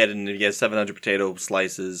the Armageddon and you get 700 potato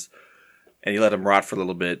slices and you let them rot for a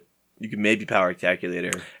little bit, you can maybe power a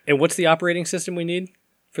calculator. And what's the operating system we need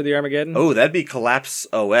for the Armageddon? Oh, that'd be Collapse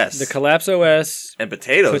OS. The Collapse OS. And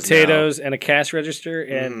potatoes and a cash register,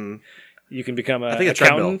 and you can become I think a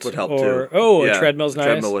treadmill would help too. Oh, a treadmill's nice.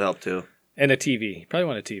 Treadmill would help too. And a TV. Probably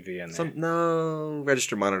want a TV in there. No,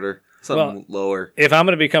 register monitor. Something lower. If I'm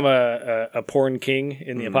going to become a porn king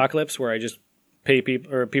in the apocalypse, where I just pay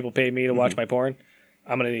people or people pay me to watch my porn,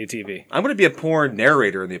 I'm going to need a TV. I'm going to be a porn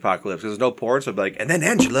narrator in the apocalypse because there's no porn, so I'll be like, and then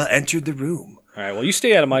Angela entered the room. All right, well, you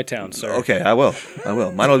stay out of my town, sir. Okay, I will.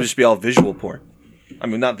 Mine will just be all visual porn. I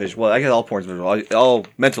mean, not visual. I guess all porn's visual. All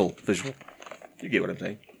mental visual. You get what I'm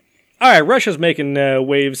saying. All right, Russia's making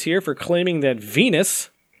waves here for claiming that Venus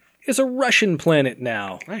is a Russian planet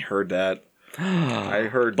now. I heard that. I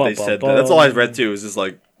heard they said that. That's all I read too. Is just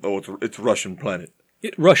like, oh, it's a Russian planet.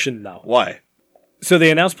 It's Russian now. Why? So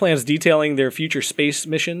they announced plans detailing their future space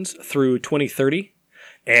missions through 2030,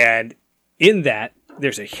 and in that,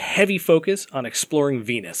 there's a heavy focus on exploring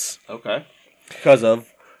Venus. Okay. Because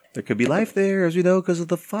of There could be life there, as we know, because of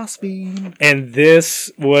the phosphine. And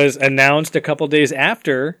this was announced a couple days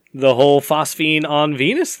after the whole phosphine on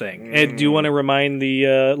Venus thing. And do you want to remind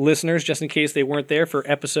the listeners, just in case they weren't there, for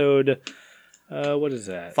episode... what is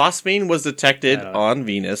that? Phosphine was detected on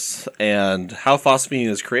Venus, and how phosphine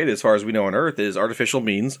is created, as far as we know on Earth, is artificial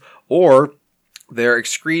means, or they're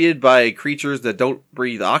excreted by creatures that don't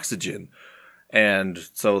breathe oxygen. And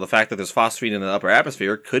so the fact that there's phosphine in the upper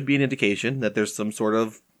atmosphere could be an indication that there's some sort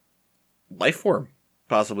of life form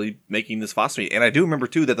possibly making this phosphine. And I do remember,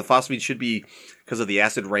 too, that the phosphine should be, because of the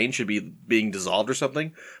acid rain, should be being dissolved or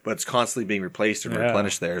something, but it's constantly being replaced and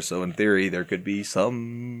replenished there. So in theory, there could be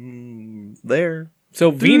some there.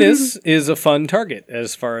 So Venus is a fun target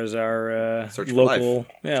as far as our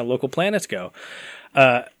local planets go.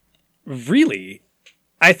 Really,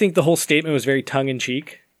 I think the whole statement was very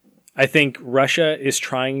tongue-in-cheek. I think Russia is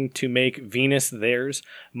trying to make Venus theirs,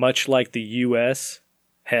 much like the U.S.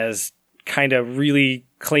 has kind of really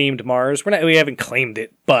claimed Mars. We haven't claimed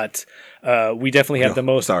it, but we definitely have the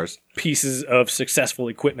most pieces of successful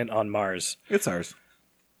equipment on Mars. It's ours.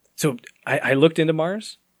 So I looked into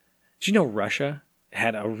Mars. Did you know Russia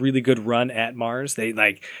had a really good run at Mars? They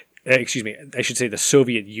I should say the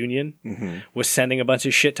Soviet Union was sending a bunch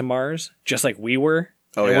of shit to Mars, just like we were.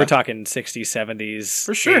 Oh, and we're talking 60s, 70s,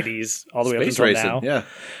 for sure. 80s, all the way Space up until racing, now. Yeah.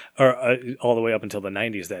 Or all the way up until the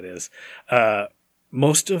 90s, that is.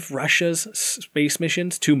 Most of Russia's space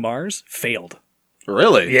missions to Mars failed.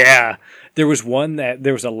 Really? Yeah. There was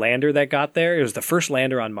a lander that got there. It was the first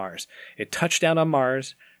lander on Mars. It touched down on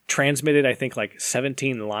Mars, transmitted, I think, like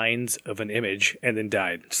 17 lines of an image, and then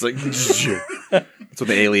died. Just like, that's when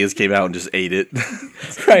the aliens came out and just ate it.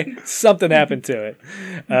 Right. Something happened to it.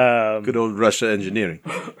 Good old Russia engineering.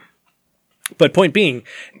 But point being,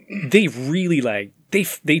 they really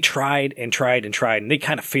they tried and tried and tried, and they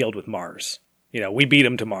kind of failed with Mars. We beat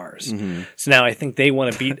them to Mars. Mm-hmm. So now I think they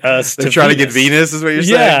want to beat us to trying to get Venus, is what you're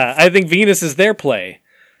saying? Yeah, I think Venus is their play.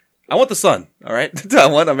 I want the sun, all right? I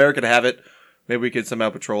want America to have it. Maybe we could somehow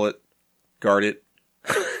patrol it, guard it,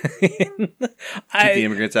 keep the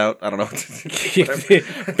immigrants out. I don't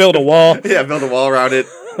know. Build a wall. Yeah, build a wall around it.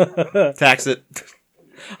 Tax it.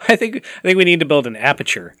 I think we need to build an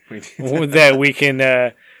aperture that we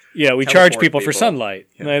can... we charge people for sunlight.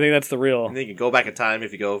 Yeah. And I think that's the real... And then you can go back in time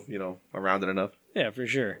if you go, around it enough. Yeah, for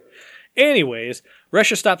sure. Anyways,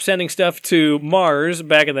 Russia stopped sending stuff to Mars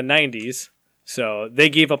back in the 90s. So they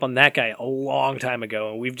gave up on that guy a long time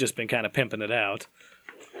ago, and we've just been kind of pimping it out.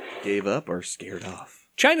 Gave up or scared off?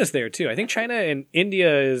 China's there, too. I think China and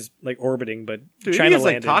India is, like, but Dude, China landed.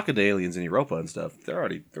 landed. Talking to aliens in Europa and stuff. They're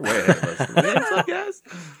way ahead of us. What's up, guys?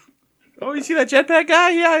 Oh, you see that jetpack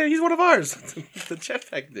guy? Yeah, he's one of ours. The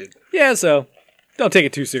jetpack dude. Yeah, so don't take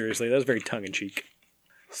it too seriously. That was very tongue-in-cheek.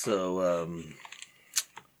 So,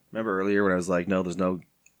 remember earlier when I was like, no, there's no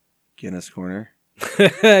Guinness Corner?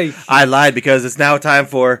 I lied because it's now time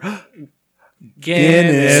for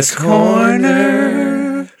Guinness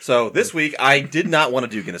Corner. So this week, I did not want to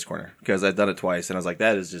do Guinness Corner because I'd done it twice, and I was like,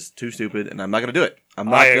 that is just too stupid, and I'm not going to do it. I'm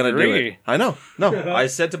not going to do it. I know. No, I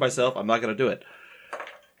said to myself, I'm not going to do it.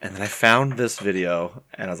 And then I found this video,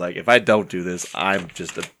 and I was like, if I don't do this, I'm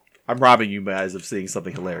robbing you guys of seeing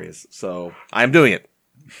something hilarious. So I'm doing it.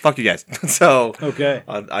 Fuck you guys. So okay,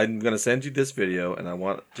 I'm going to send you this video, and I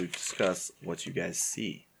want to discuss what you guys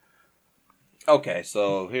see. Okay,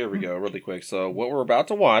 so here we go, really quick. So what we're about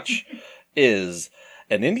to watch is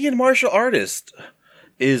an Indian martial artist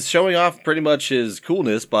is showing off pretty much his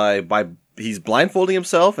coolness by he's blindfolding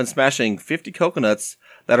himself and smashing 50 coconuts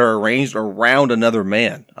that are arranged around another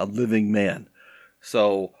man, a living man.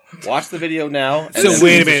 So watch the video now. And so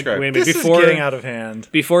wait a minute. This is getting out of hand.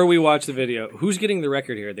 Before we watch the video, who's getting the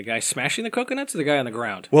record here? The guy smashing the coconuts or the guy on the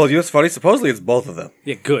ground? Well, you know what's funny? Supposedly it's both of them.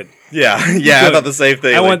 Yeah, good. Yeah, good. I thought the same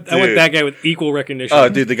thing. I want that guy with equal recognition. Oh,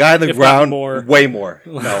 dude, the guy on the ground, way more.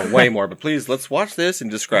 No, way more. But please, let's watch this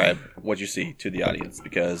and describe what you see to the audience,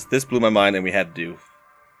 because this blew my mind and we had to do.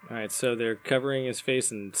 All right, so they're covering his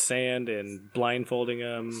face in sand and blindfolding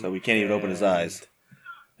him. So we can't even open his eyes.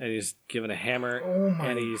 And he's given a hammer. Oh my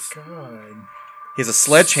and he's god. He has a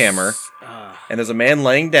sledgehammer, and there's a man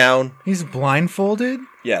laying down. He's blindfolded?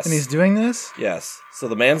 Yes. And he's doing this? Yes. So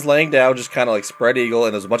the man's laying down, just kind of like spread eagle,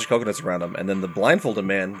 and there's a bunch of coconuts around him. And then the blindfolded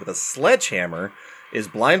man with a sledgehammer is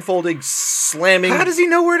blindfolding, slamming. How does he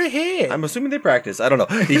know where to hit? I'm assuming they practice. I don't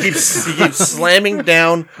know. He keeps slamming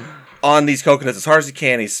down on these coconuts as hard as he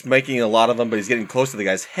can. He's making a lot of them, but he's getting close to the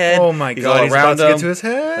guy's head. Oh my god, he's about to get to his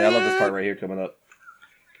head. Hey, I love this part right here coming up.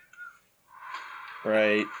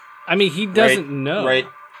 Right. I mean, he doesn't know. Right.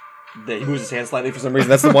 He moves his hand slightly for some reason.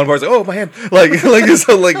 That's the one part. Like, oh, my hand. Like,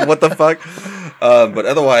 so, like, what the fuck? But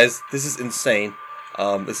otherwise, this is insane.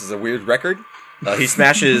 This is a weird record. He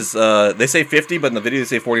smashes, they say 50, but in the video they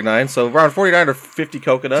say 49. So around 49 or 50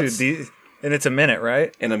 coconuts. Dude, and it's a minute,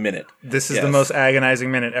 right? In a minute. This is the most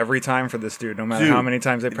agonizing minute every time for this dude, no matter how many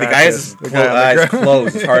times they The practice. guy has his eyes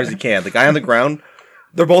closed as hard as he can. The guy on the ground,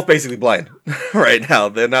 they're both basically blind right now.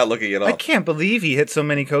 They're not looking at all. I can't believe he hit so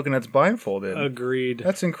many coconuts blindfolded. Agreed.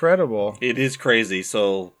 That's incredible. It is crazy.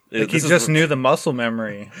 So He just knew the muscle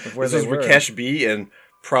memory of where this they is were. Rakesh B and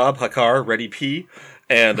Prab Hakar, Ready P.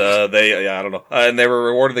 And I don't know. And they were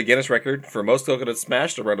rewarded the Guinness record for most coconuts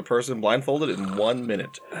smashed around a person blindfolded in 1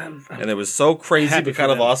 minute. And it was so crazy, but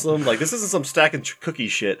kind of awesome. Like, this isn't some stack and cookie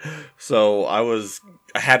shit. So I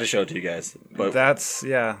had to show it to you guys. But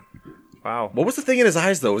wow. What was the thing in his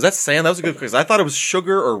eyes, though? Was that sand? That was a good quiz. I thought it was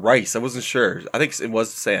sugar or rice. I wasn't sure. I think it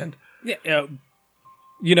was sand. Yeah,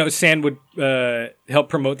 sand would help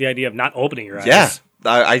promote the idea of not opening your eyes. Yeah.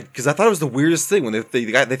 Because I thought it was the weirdest thing when they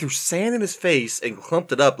threw sand in his face and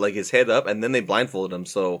clumped it up, like his head up, and then they blindfolded him.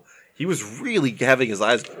 So he was really having his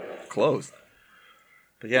eyes closed.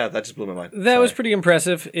 But yeah, that just blew my mind. That was pretty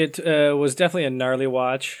impressive. It was definitely a gnarly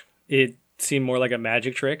watch. It seemed more like a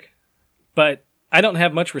magic trick. But I don't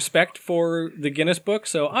have much respect for the Guinness book,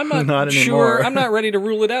 so I'm not sure. Anymore. I'm not ready to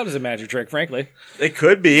rule it out as a magic trick, frankly. It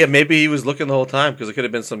could be, and maybe he was looking the whole time because it could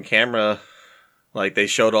have been some camera. Like, they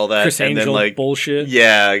showed all that. Chris and Angel then, like, bullshit.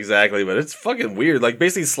 Yeah, exactly. But it's fucking weird. Like,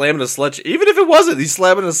 basically slamming a even if it wasn't, he's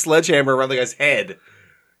slamming a sledgehammer around the guy's head.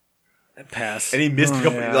 Pass. And he missed a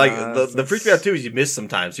couple. The freak me out too is he missed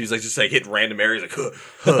sometimes. He was like just like hitting random areas. Like,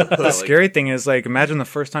 The scary thing is, like, imagine the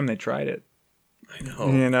first time they tried it. I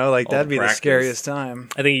know. That'd be the scariest time.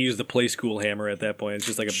 I think he used the play school hammer at that point. It's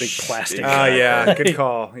just like a big plastic. Oh, yeah. Good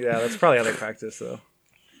call. Yeah, that's probably how they practice, though.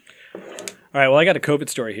 All right, well, I got a COVID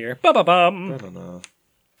story here. Ba-ba-bum. I don't know.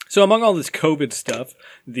 So among all this COVID stuff,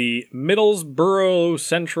 the Middlesbrough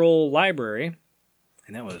Central Library,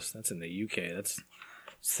 and that's in the UK. That's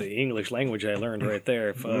the English language I learned right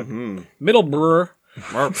there. Middlesbrough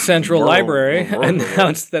Central Library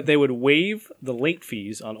announced that they would waive the late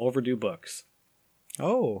fees on overdue books.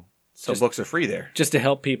 Oh. Some books are free there. Just to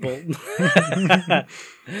help people. I'll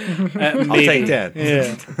take that.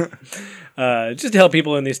 Yeah. Just to help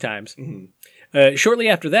people in these times. Shortly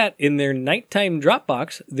after that, in their nighttime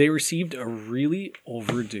Dropbox, they received a really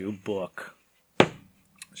overdue book.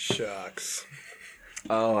 Shucks.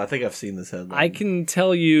 Oh, I think I've seen this headline. I can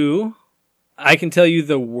tell you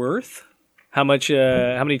the worth, how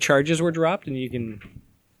many charges were dropped, and you can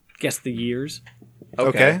guess the years.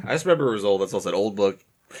 Okay. I just remember it was old. That's also an old book.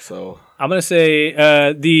 So I'm gonna say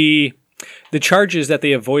the charges that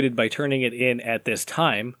they avoided by turning it in at this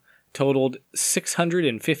time totaled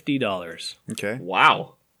 $650. Okay.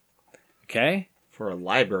 Wow. Okay. For a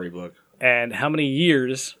library book. And how many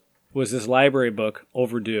years was this library book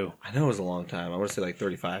overdue? I know it was a long time. I want to say like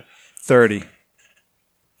 35. 30.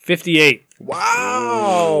 58.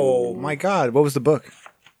 Wow. My God. What was the book?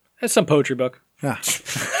 That's some poetry book. Yeah.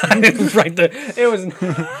 Right there. It was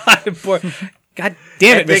not God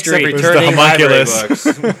damn it, mystery. Returning library books.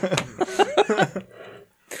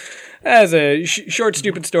 That's a short,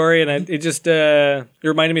 stupid story, and it just it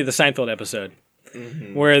reminded me of the Seinfeld episode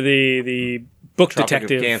where the book Tropic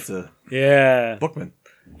detective, of Cancer.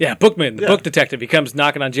 Bookman, the book detective, he comes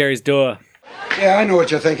knocking on Jerry's door. Yeah, I know what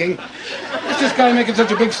you're thinking. What's this guy making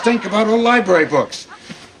such a big stink about old library books?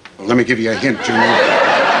 Well, let me give you a hint, Junior.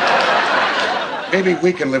 Maybe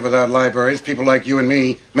we can live without libraries, people like you and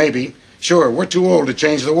me, maybe. Sure, we're too old to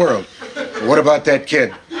change the world. But what about that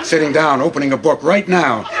kid sitting down, opening a book right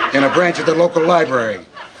now in a branch of the local library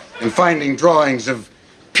and finding drawings of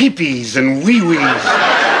peepees and wee-wees?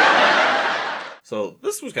 So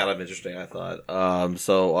this was kind of interesting, I thought.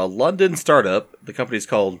 So a London startup, the company's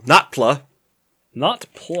called Notpla. Not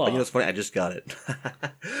Plug. You know, it's funny. I just got it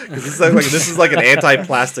because this is like an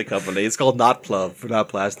anti-plastic company. It's called Notpla for not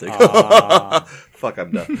plastic. Fuck,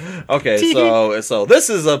 I'm done. Okay, so this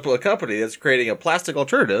is a company that's creating a plastic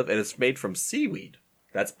alternative, and it's made from seaweed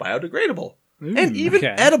that's biodegradable and even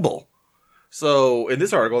edible. So in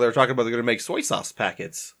this article, they're talking about they're going to make soy sauce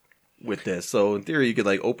packets with this. So in theory, you could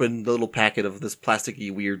like open the little packet of this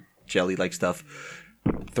plasticky weird jelly-like stuff.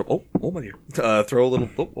 Throw a little.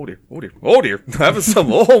 Oh dear! Having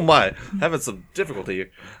some difficulty here.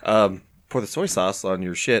 Pour the soy sauce on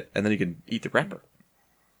your shit, and then you can eat the wrapper.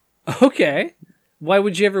 Okay. Why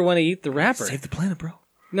would you ever want to eat the wrapper? Save the planet, bro.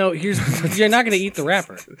 No, you're not going to eat the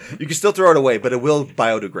wrapper. You can still throw it away, but it will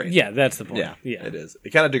biodegrade. Yeah, that's the point. Yeah, it is. It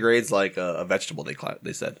kind of degrades like a vegetable.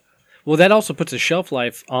 They said. Well, that also puts a shelf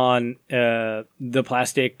life on the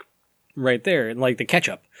plastic right there, like the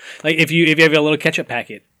ketchup. Like if you have a little ketchup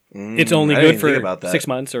packet It's only I good didn't think for about that. 6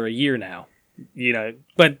 months or a year now. You know,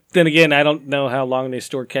 but then again, I don't know how long they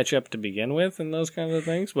store ketchup to begin with and those kinds of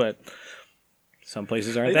things, but some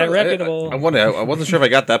places aren't that reputable. I wasn't sure if I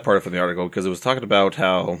got that part from the article because it was talking about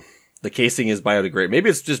how the casing is biodegradable. Maybe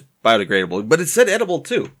it's just biodegradable, but it said edible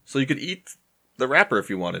too, so you could eat the wrapper if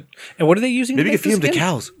you wanted. And what are they using? Maybe to you make could feed them the to skin?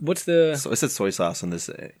 cows. What's the? So it said soy sauce in this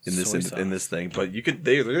thing, but you could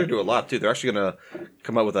they're gonna do a lot too. They're actually gonna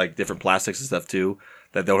come out with like different plastics and stuff too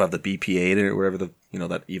that don't have the BPA in it or whatever the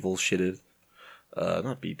that evil shit is.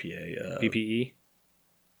 Not BPA. BPE.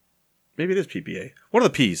 Maybe it is PPA. One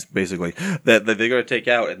of the P's basically that they're gonna take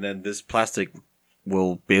out, and then this plastic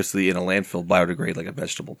will basically in a landfill biodegrade like a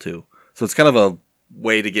vegetable too. So it's kind of a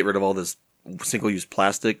way to get rid of all this single-use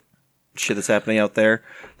plastic shit that's happening out there,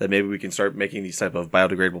 that maybe we can start making these type of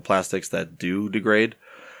biodegradable plastics that do degrade.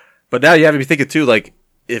 But now you have to be thinking too, like,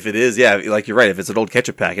 if it is, like you're right, if it's an old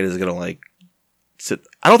ketchup packet, is it going to like sit?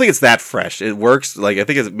 I don't think it's that fresh. It works. Like, I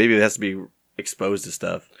think maybe it has to be exposed to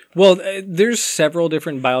stuff. Well, there's several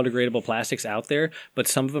different biodegradable plastics out there, but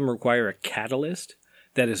some of them require a catalyst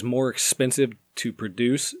that is more expensive to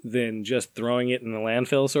produce than just throwing it in the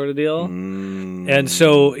landfill sort of deal. And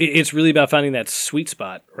so it's really about finding that sweet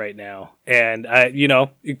spot right now. And,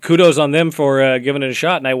 kudos on them for giving it a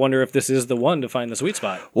shot. And I wonder if this is the one to find the sweet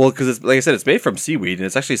spot. Well, because like I said, it's made from seaweed, and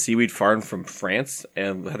it's actually seaweed farmed from France.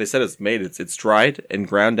 And how they said it's made, it's dried and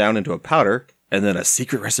ground down into a powder, and then a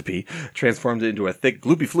secret recipe transformed it into a thick,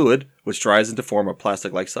 gloopy fluid, which dries into form a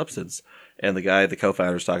plastic-like substance. And the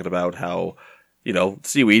co-founder, is talking about how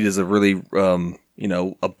seaweed is a really,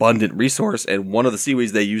 abundant resource. And one of the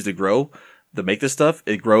seaweeds they use to make this stuff,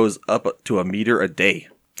 it grows up to 1 meter a day.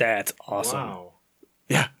 That's awesome. Wow.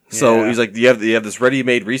 Yeah. So he's like, you have this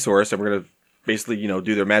ready-made resource, and we're going to basically,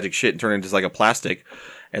 do their magic shit and turn it into like a plastic.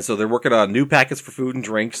 And so they're working on new packets for food and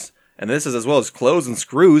drinks. And this is as well as clothes and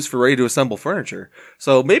screws for ready to assemble furniture.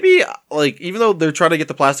 So maybe, like, even though they're trying to get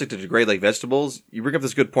the plastic to degrade like vegetables, you bring up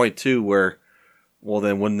this good point too, where, well,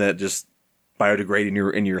 then wouldn't that just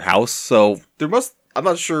biodegrade in your house? So I'm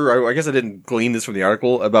not sure. I guess I didn't glean this from the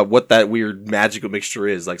article about what that weird magical mixture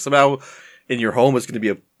is. Like somehow in your home it's going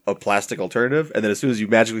to be a plastic alternative, and then as soon as you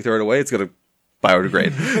magically throw it away, it's going to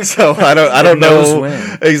biodegrade. So I don't know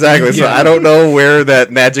exactly. So I don't know where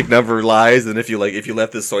that magic number lies, and if you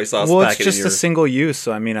left this soy sauce. Well, packet it's just a single use.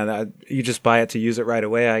 So I mean, you just buy it to use it right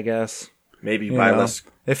away, I guess. Maybe buy less.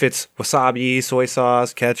 If it's wasabi, soy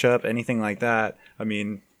sauce, ketchup, anything like that, I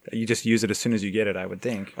mean, you just use it as soon as you get it, I would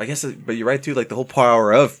think. I guess, but you're right too. Like the whole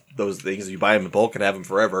power of those things, you buy them in bulk and have them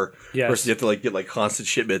forever. Yes. Versus you have to get constant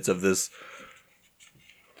shipments of this.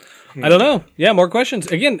 I don't know. Yeah, more questions.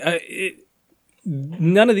 Again,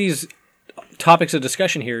 none of these topics of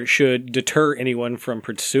discussion here should deter anyone from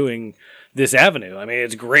pursuing this avenue. I mean,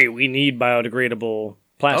 it's great. We need biodegradable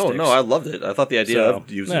plastics. Oh no, I loved it. I thought the idea of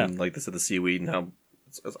using like this of the seaweed and how.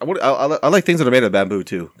 I like things that are made of bamboo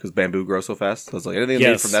too, because bamboo grows so fast. So it's like anything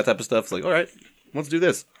made from that type of stuff. It's like, all right, let's do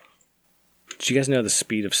this. Did you guys know the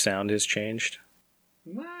speed of sound has changed?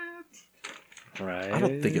 What? Right. I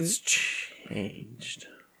don't think it's changed.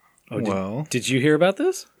 Oh, did you hear about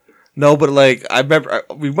this? No, but like I remember,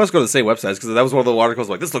 we must go to the same websites because that was one of the articles.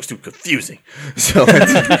 Like, this looks too confusing. So,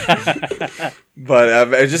 but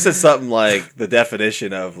it just said something like the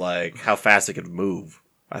definition of like how fast it could move.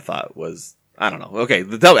 I thought was. I don't know. Okay,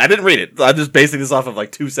 I didn't read it. I'm just basing this off of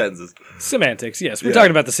like 2 sentences. Semantics, yes. We're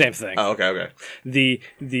talking about the same thing. Oh, okay.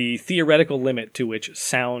 The theoretical limit to which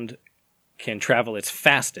sound can travel its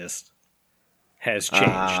fastest has changed.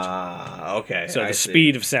 Okay. So the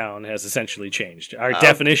speed of sound has essentially changed. Our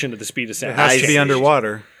definition of the speed of sound It has to changed. be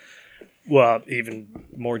underwater. Well, even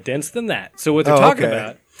more dense than that. So what they're talking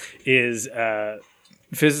about is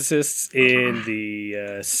physicists in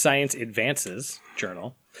the Science Advances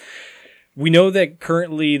journal. We know that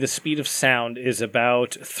currently the speed of sound is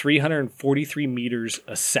about 343 meters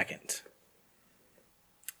a second.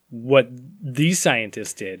 What these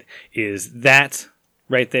scientists did is that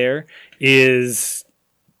right there is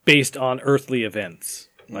based on earthly events,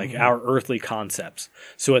 like our earthly concepts.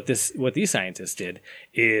 So what these scientists did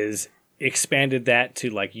is expanded that to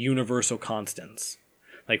like universal constants.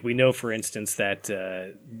 Like we know, for instance, that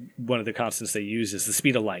one of the constants they use is the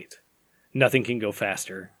speed of light. Nothing can go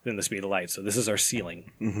faster than the speed of light. So this is our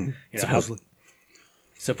ceiling. Mm-hmm.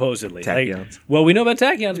 Supposedly. Tachyons. Well, we know about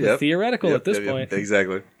tachyons, but theoretical at this point.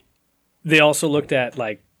 Exactly. They also looked at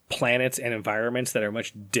like planets and environments that are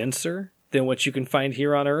much denser than what you can find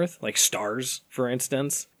here on Earth, like stars, for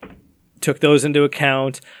instance. Took those into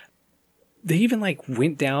account. they even like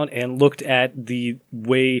went down and looked at the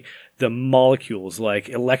way the molecules like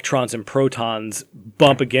electrons and protons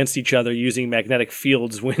bump against each other using magnetic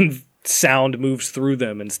fields when sound moves through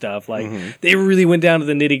them and stuff. Like they really went down to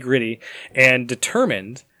the nitty-gritty and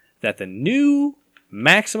determined that the new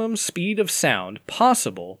maximum speed of sound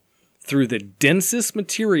possible through the densest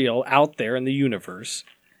material out there in the universe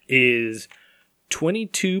is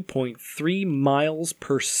 22.3 miles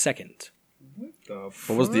per second.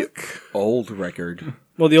 What was the old record?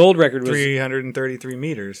 Well, the old record was 333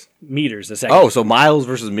 meters. meters a second. Oh, so miles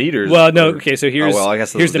versus meters. Well, no. Okay, so here's I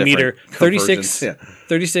guess here's the those are meter. different 36, conversions.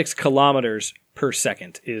 36 kilometers per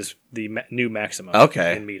second is the new maximum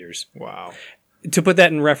in meters. Wow. To put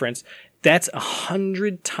that in reference, that's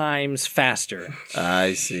 100 times faster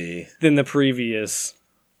I see. than the previous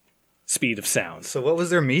speed of sound. So what was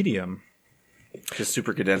their medium? Just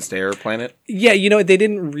super condensed air planet. Yeah, they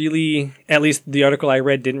didn't really, at least the article I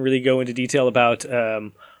read didn't really go into detail about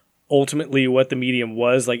ultimately what the medium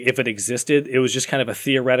was, like if it existed. It was just kind of a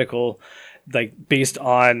theoretical, like based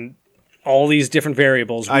on all these different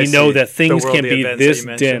variables. We know that things can be this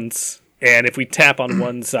dense, and if we tap on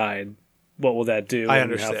one side, what will that do? I and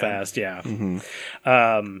understand. How fast, yeah.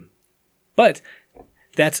 But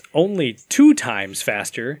that's only 2 times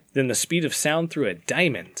faster than the speed of sound through a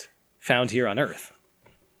diamond found here on Earth.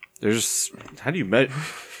 How do you measure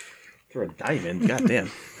through a diamond? Goddamn.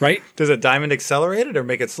 Right? Does a diamond accelerate it or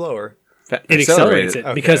make it slower? It accelerates it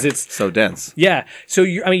because it's so dense. Yeah. So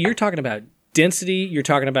you're talking about density. You're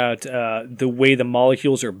talking about the way the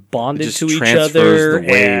molecules are bonded It just to each transfers other the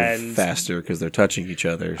wave and faster because they're touching each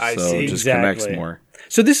other. I so see. it just Exactly. connects more.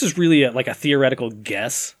 So this is really like a theoretical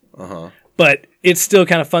guess. But it's still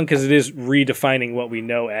kind of fun because it is redefining what we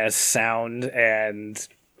know as sound and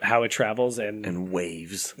how it travels and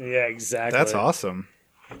waves. yeah, exactly. That's awesome.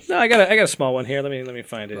 No, I got a small one here. Let me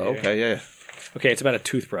find it. Here. Okay, yeah. Okay, it's about a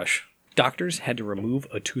toothbrush. Doctors had to remove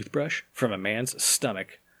a toothbrush from a man's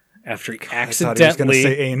stomach after he I thought he was going to accidentally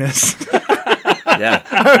say anus. Yeah.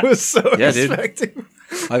 I was so Yeah, dude. expecting.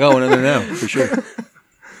 I got one in there now, for sure.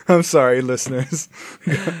 I'm sorry, listeners.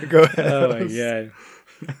 Go ahead. Oh my god.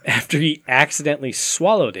 After he accidentally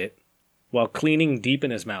swallowed it while cleaning deep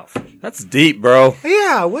in his mouth. That's deep, bro.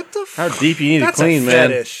 Yeah, what the How deep you need That's to clean, a man.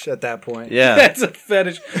 fetish at that point. Yeah. That's a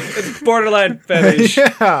fetish. It's borderline fetish.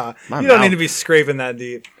 Yeah. My You don't mouth- need to be scraping that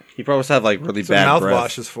deep. He probably must have like really That's what bad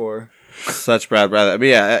breath. mouthwash is for. Such bad breath. I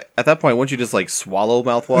mean, yeah, at that point, wouldn't you just like swallow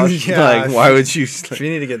mouthwash? Yeah. Like, why would you? If you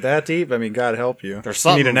need to get that deep, I mean, God help you. There's You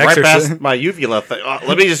something need an right exorcist. past my uvula thing.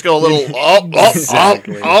 Let me just go a little.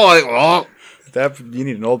 Exactly. Oh. That you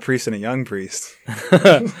need an old priest and a young priest.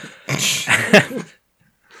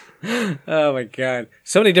 Oh my god.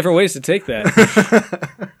 So many different ways to take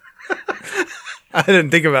that. I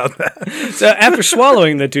didn't think about that. So after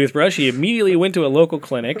swallowing the toothbrush, he immediately went to a local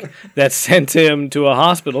clinic that sent him to a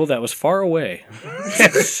hospital that was far away.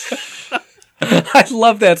 I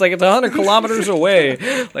love that. It's like it's 100 kilometers away.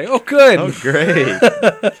 Like, oh, good. Oh, great.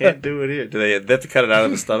 Can't do it here. Do they have to cut it out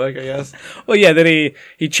of his stomach, I guess? Well, yeah, then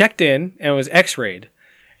he checked in and was x-rayed.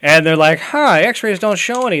 And they're like, x-rays don't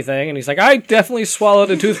show anything. And he's like, I definitely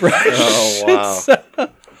swallowed a toothbrush. Oh, wow. So,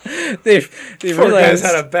 they Poor realized,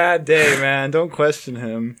 guy's had a bad day, man. Don't question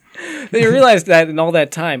him. they realized that in all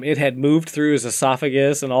that time, it had moved through his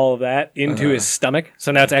esophagus and all of that into his stomach.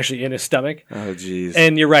 So now it's actually in his stomach. Oh, jeez.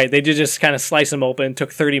 And you're right. They did just kind of slice him open.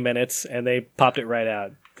 Took 30 minutes, and they popped it right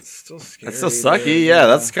out. It's still scary. That's so sucky. Yeah,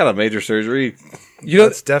 that's kind of major surgery. You know,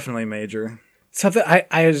 That's definitely major. something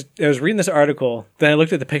I was reading this article, then I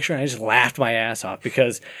looked at the picture and I just laughed my ass off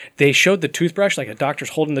because they showed the toothbrush, like a doctor's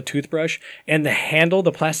holding the toothbrush, and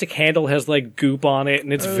the plastic handle has like goop on it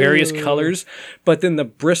and it's various colors, but then the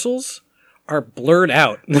bristles are blurred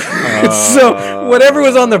out. So whatever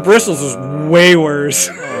was on the bristles was way worse.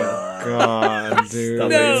 God,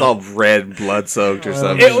 dude. It's all red, blood soaked or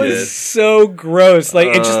something. It was so gross. Like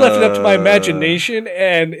it just left it up to my imagination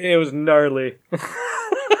and it was gnarly.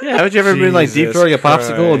 Yeah, haven't you ever been like deep Jesus throwing a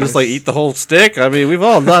popsicle and just like eat the whole stick? I mean, we've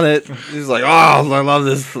all done it. He's like, oh, I love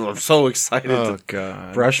this. I'm so excited Oh, to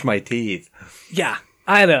God. brush my teeth. Yeah.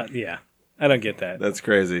 I don't get that. That's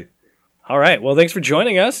crazy. All right. Well, thanks for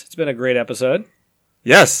joining us. It's been a great episode.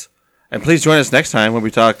 Yes. And please join us next time when we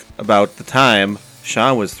talk about the time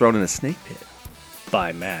Sean was thrown in a snake pit.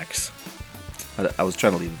 By Max. I was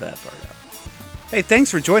trying to leave that part out. Hey, thanks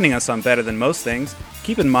for joining us on Better Than Most Things.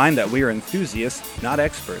 Keep in mind that we are enthusiasts, not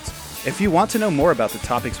experts. If you want to know more about the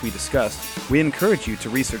topics we discussed, we encourage you to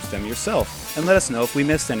research them yourself and let us know if we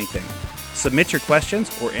missed anything. Submit your questions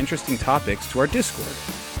or interesting topics to our Discord.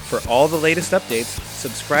 For all the latest updates,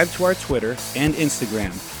 subscribe to our Twitter and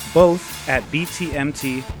Instagram, both at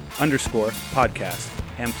BTMT_podcast.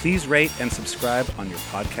 And please rate and subscribe on your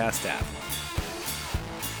podcast app.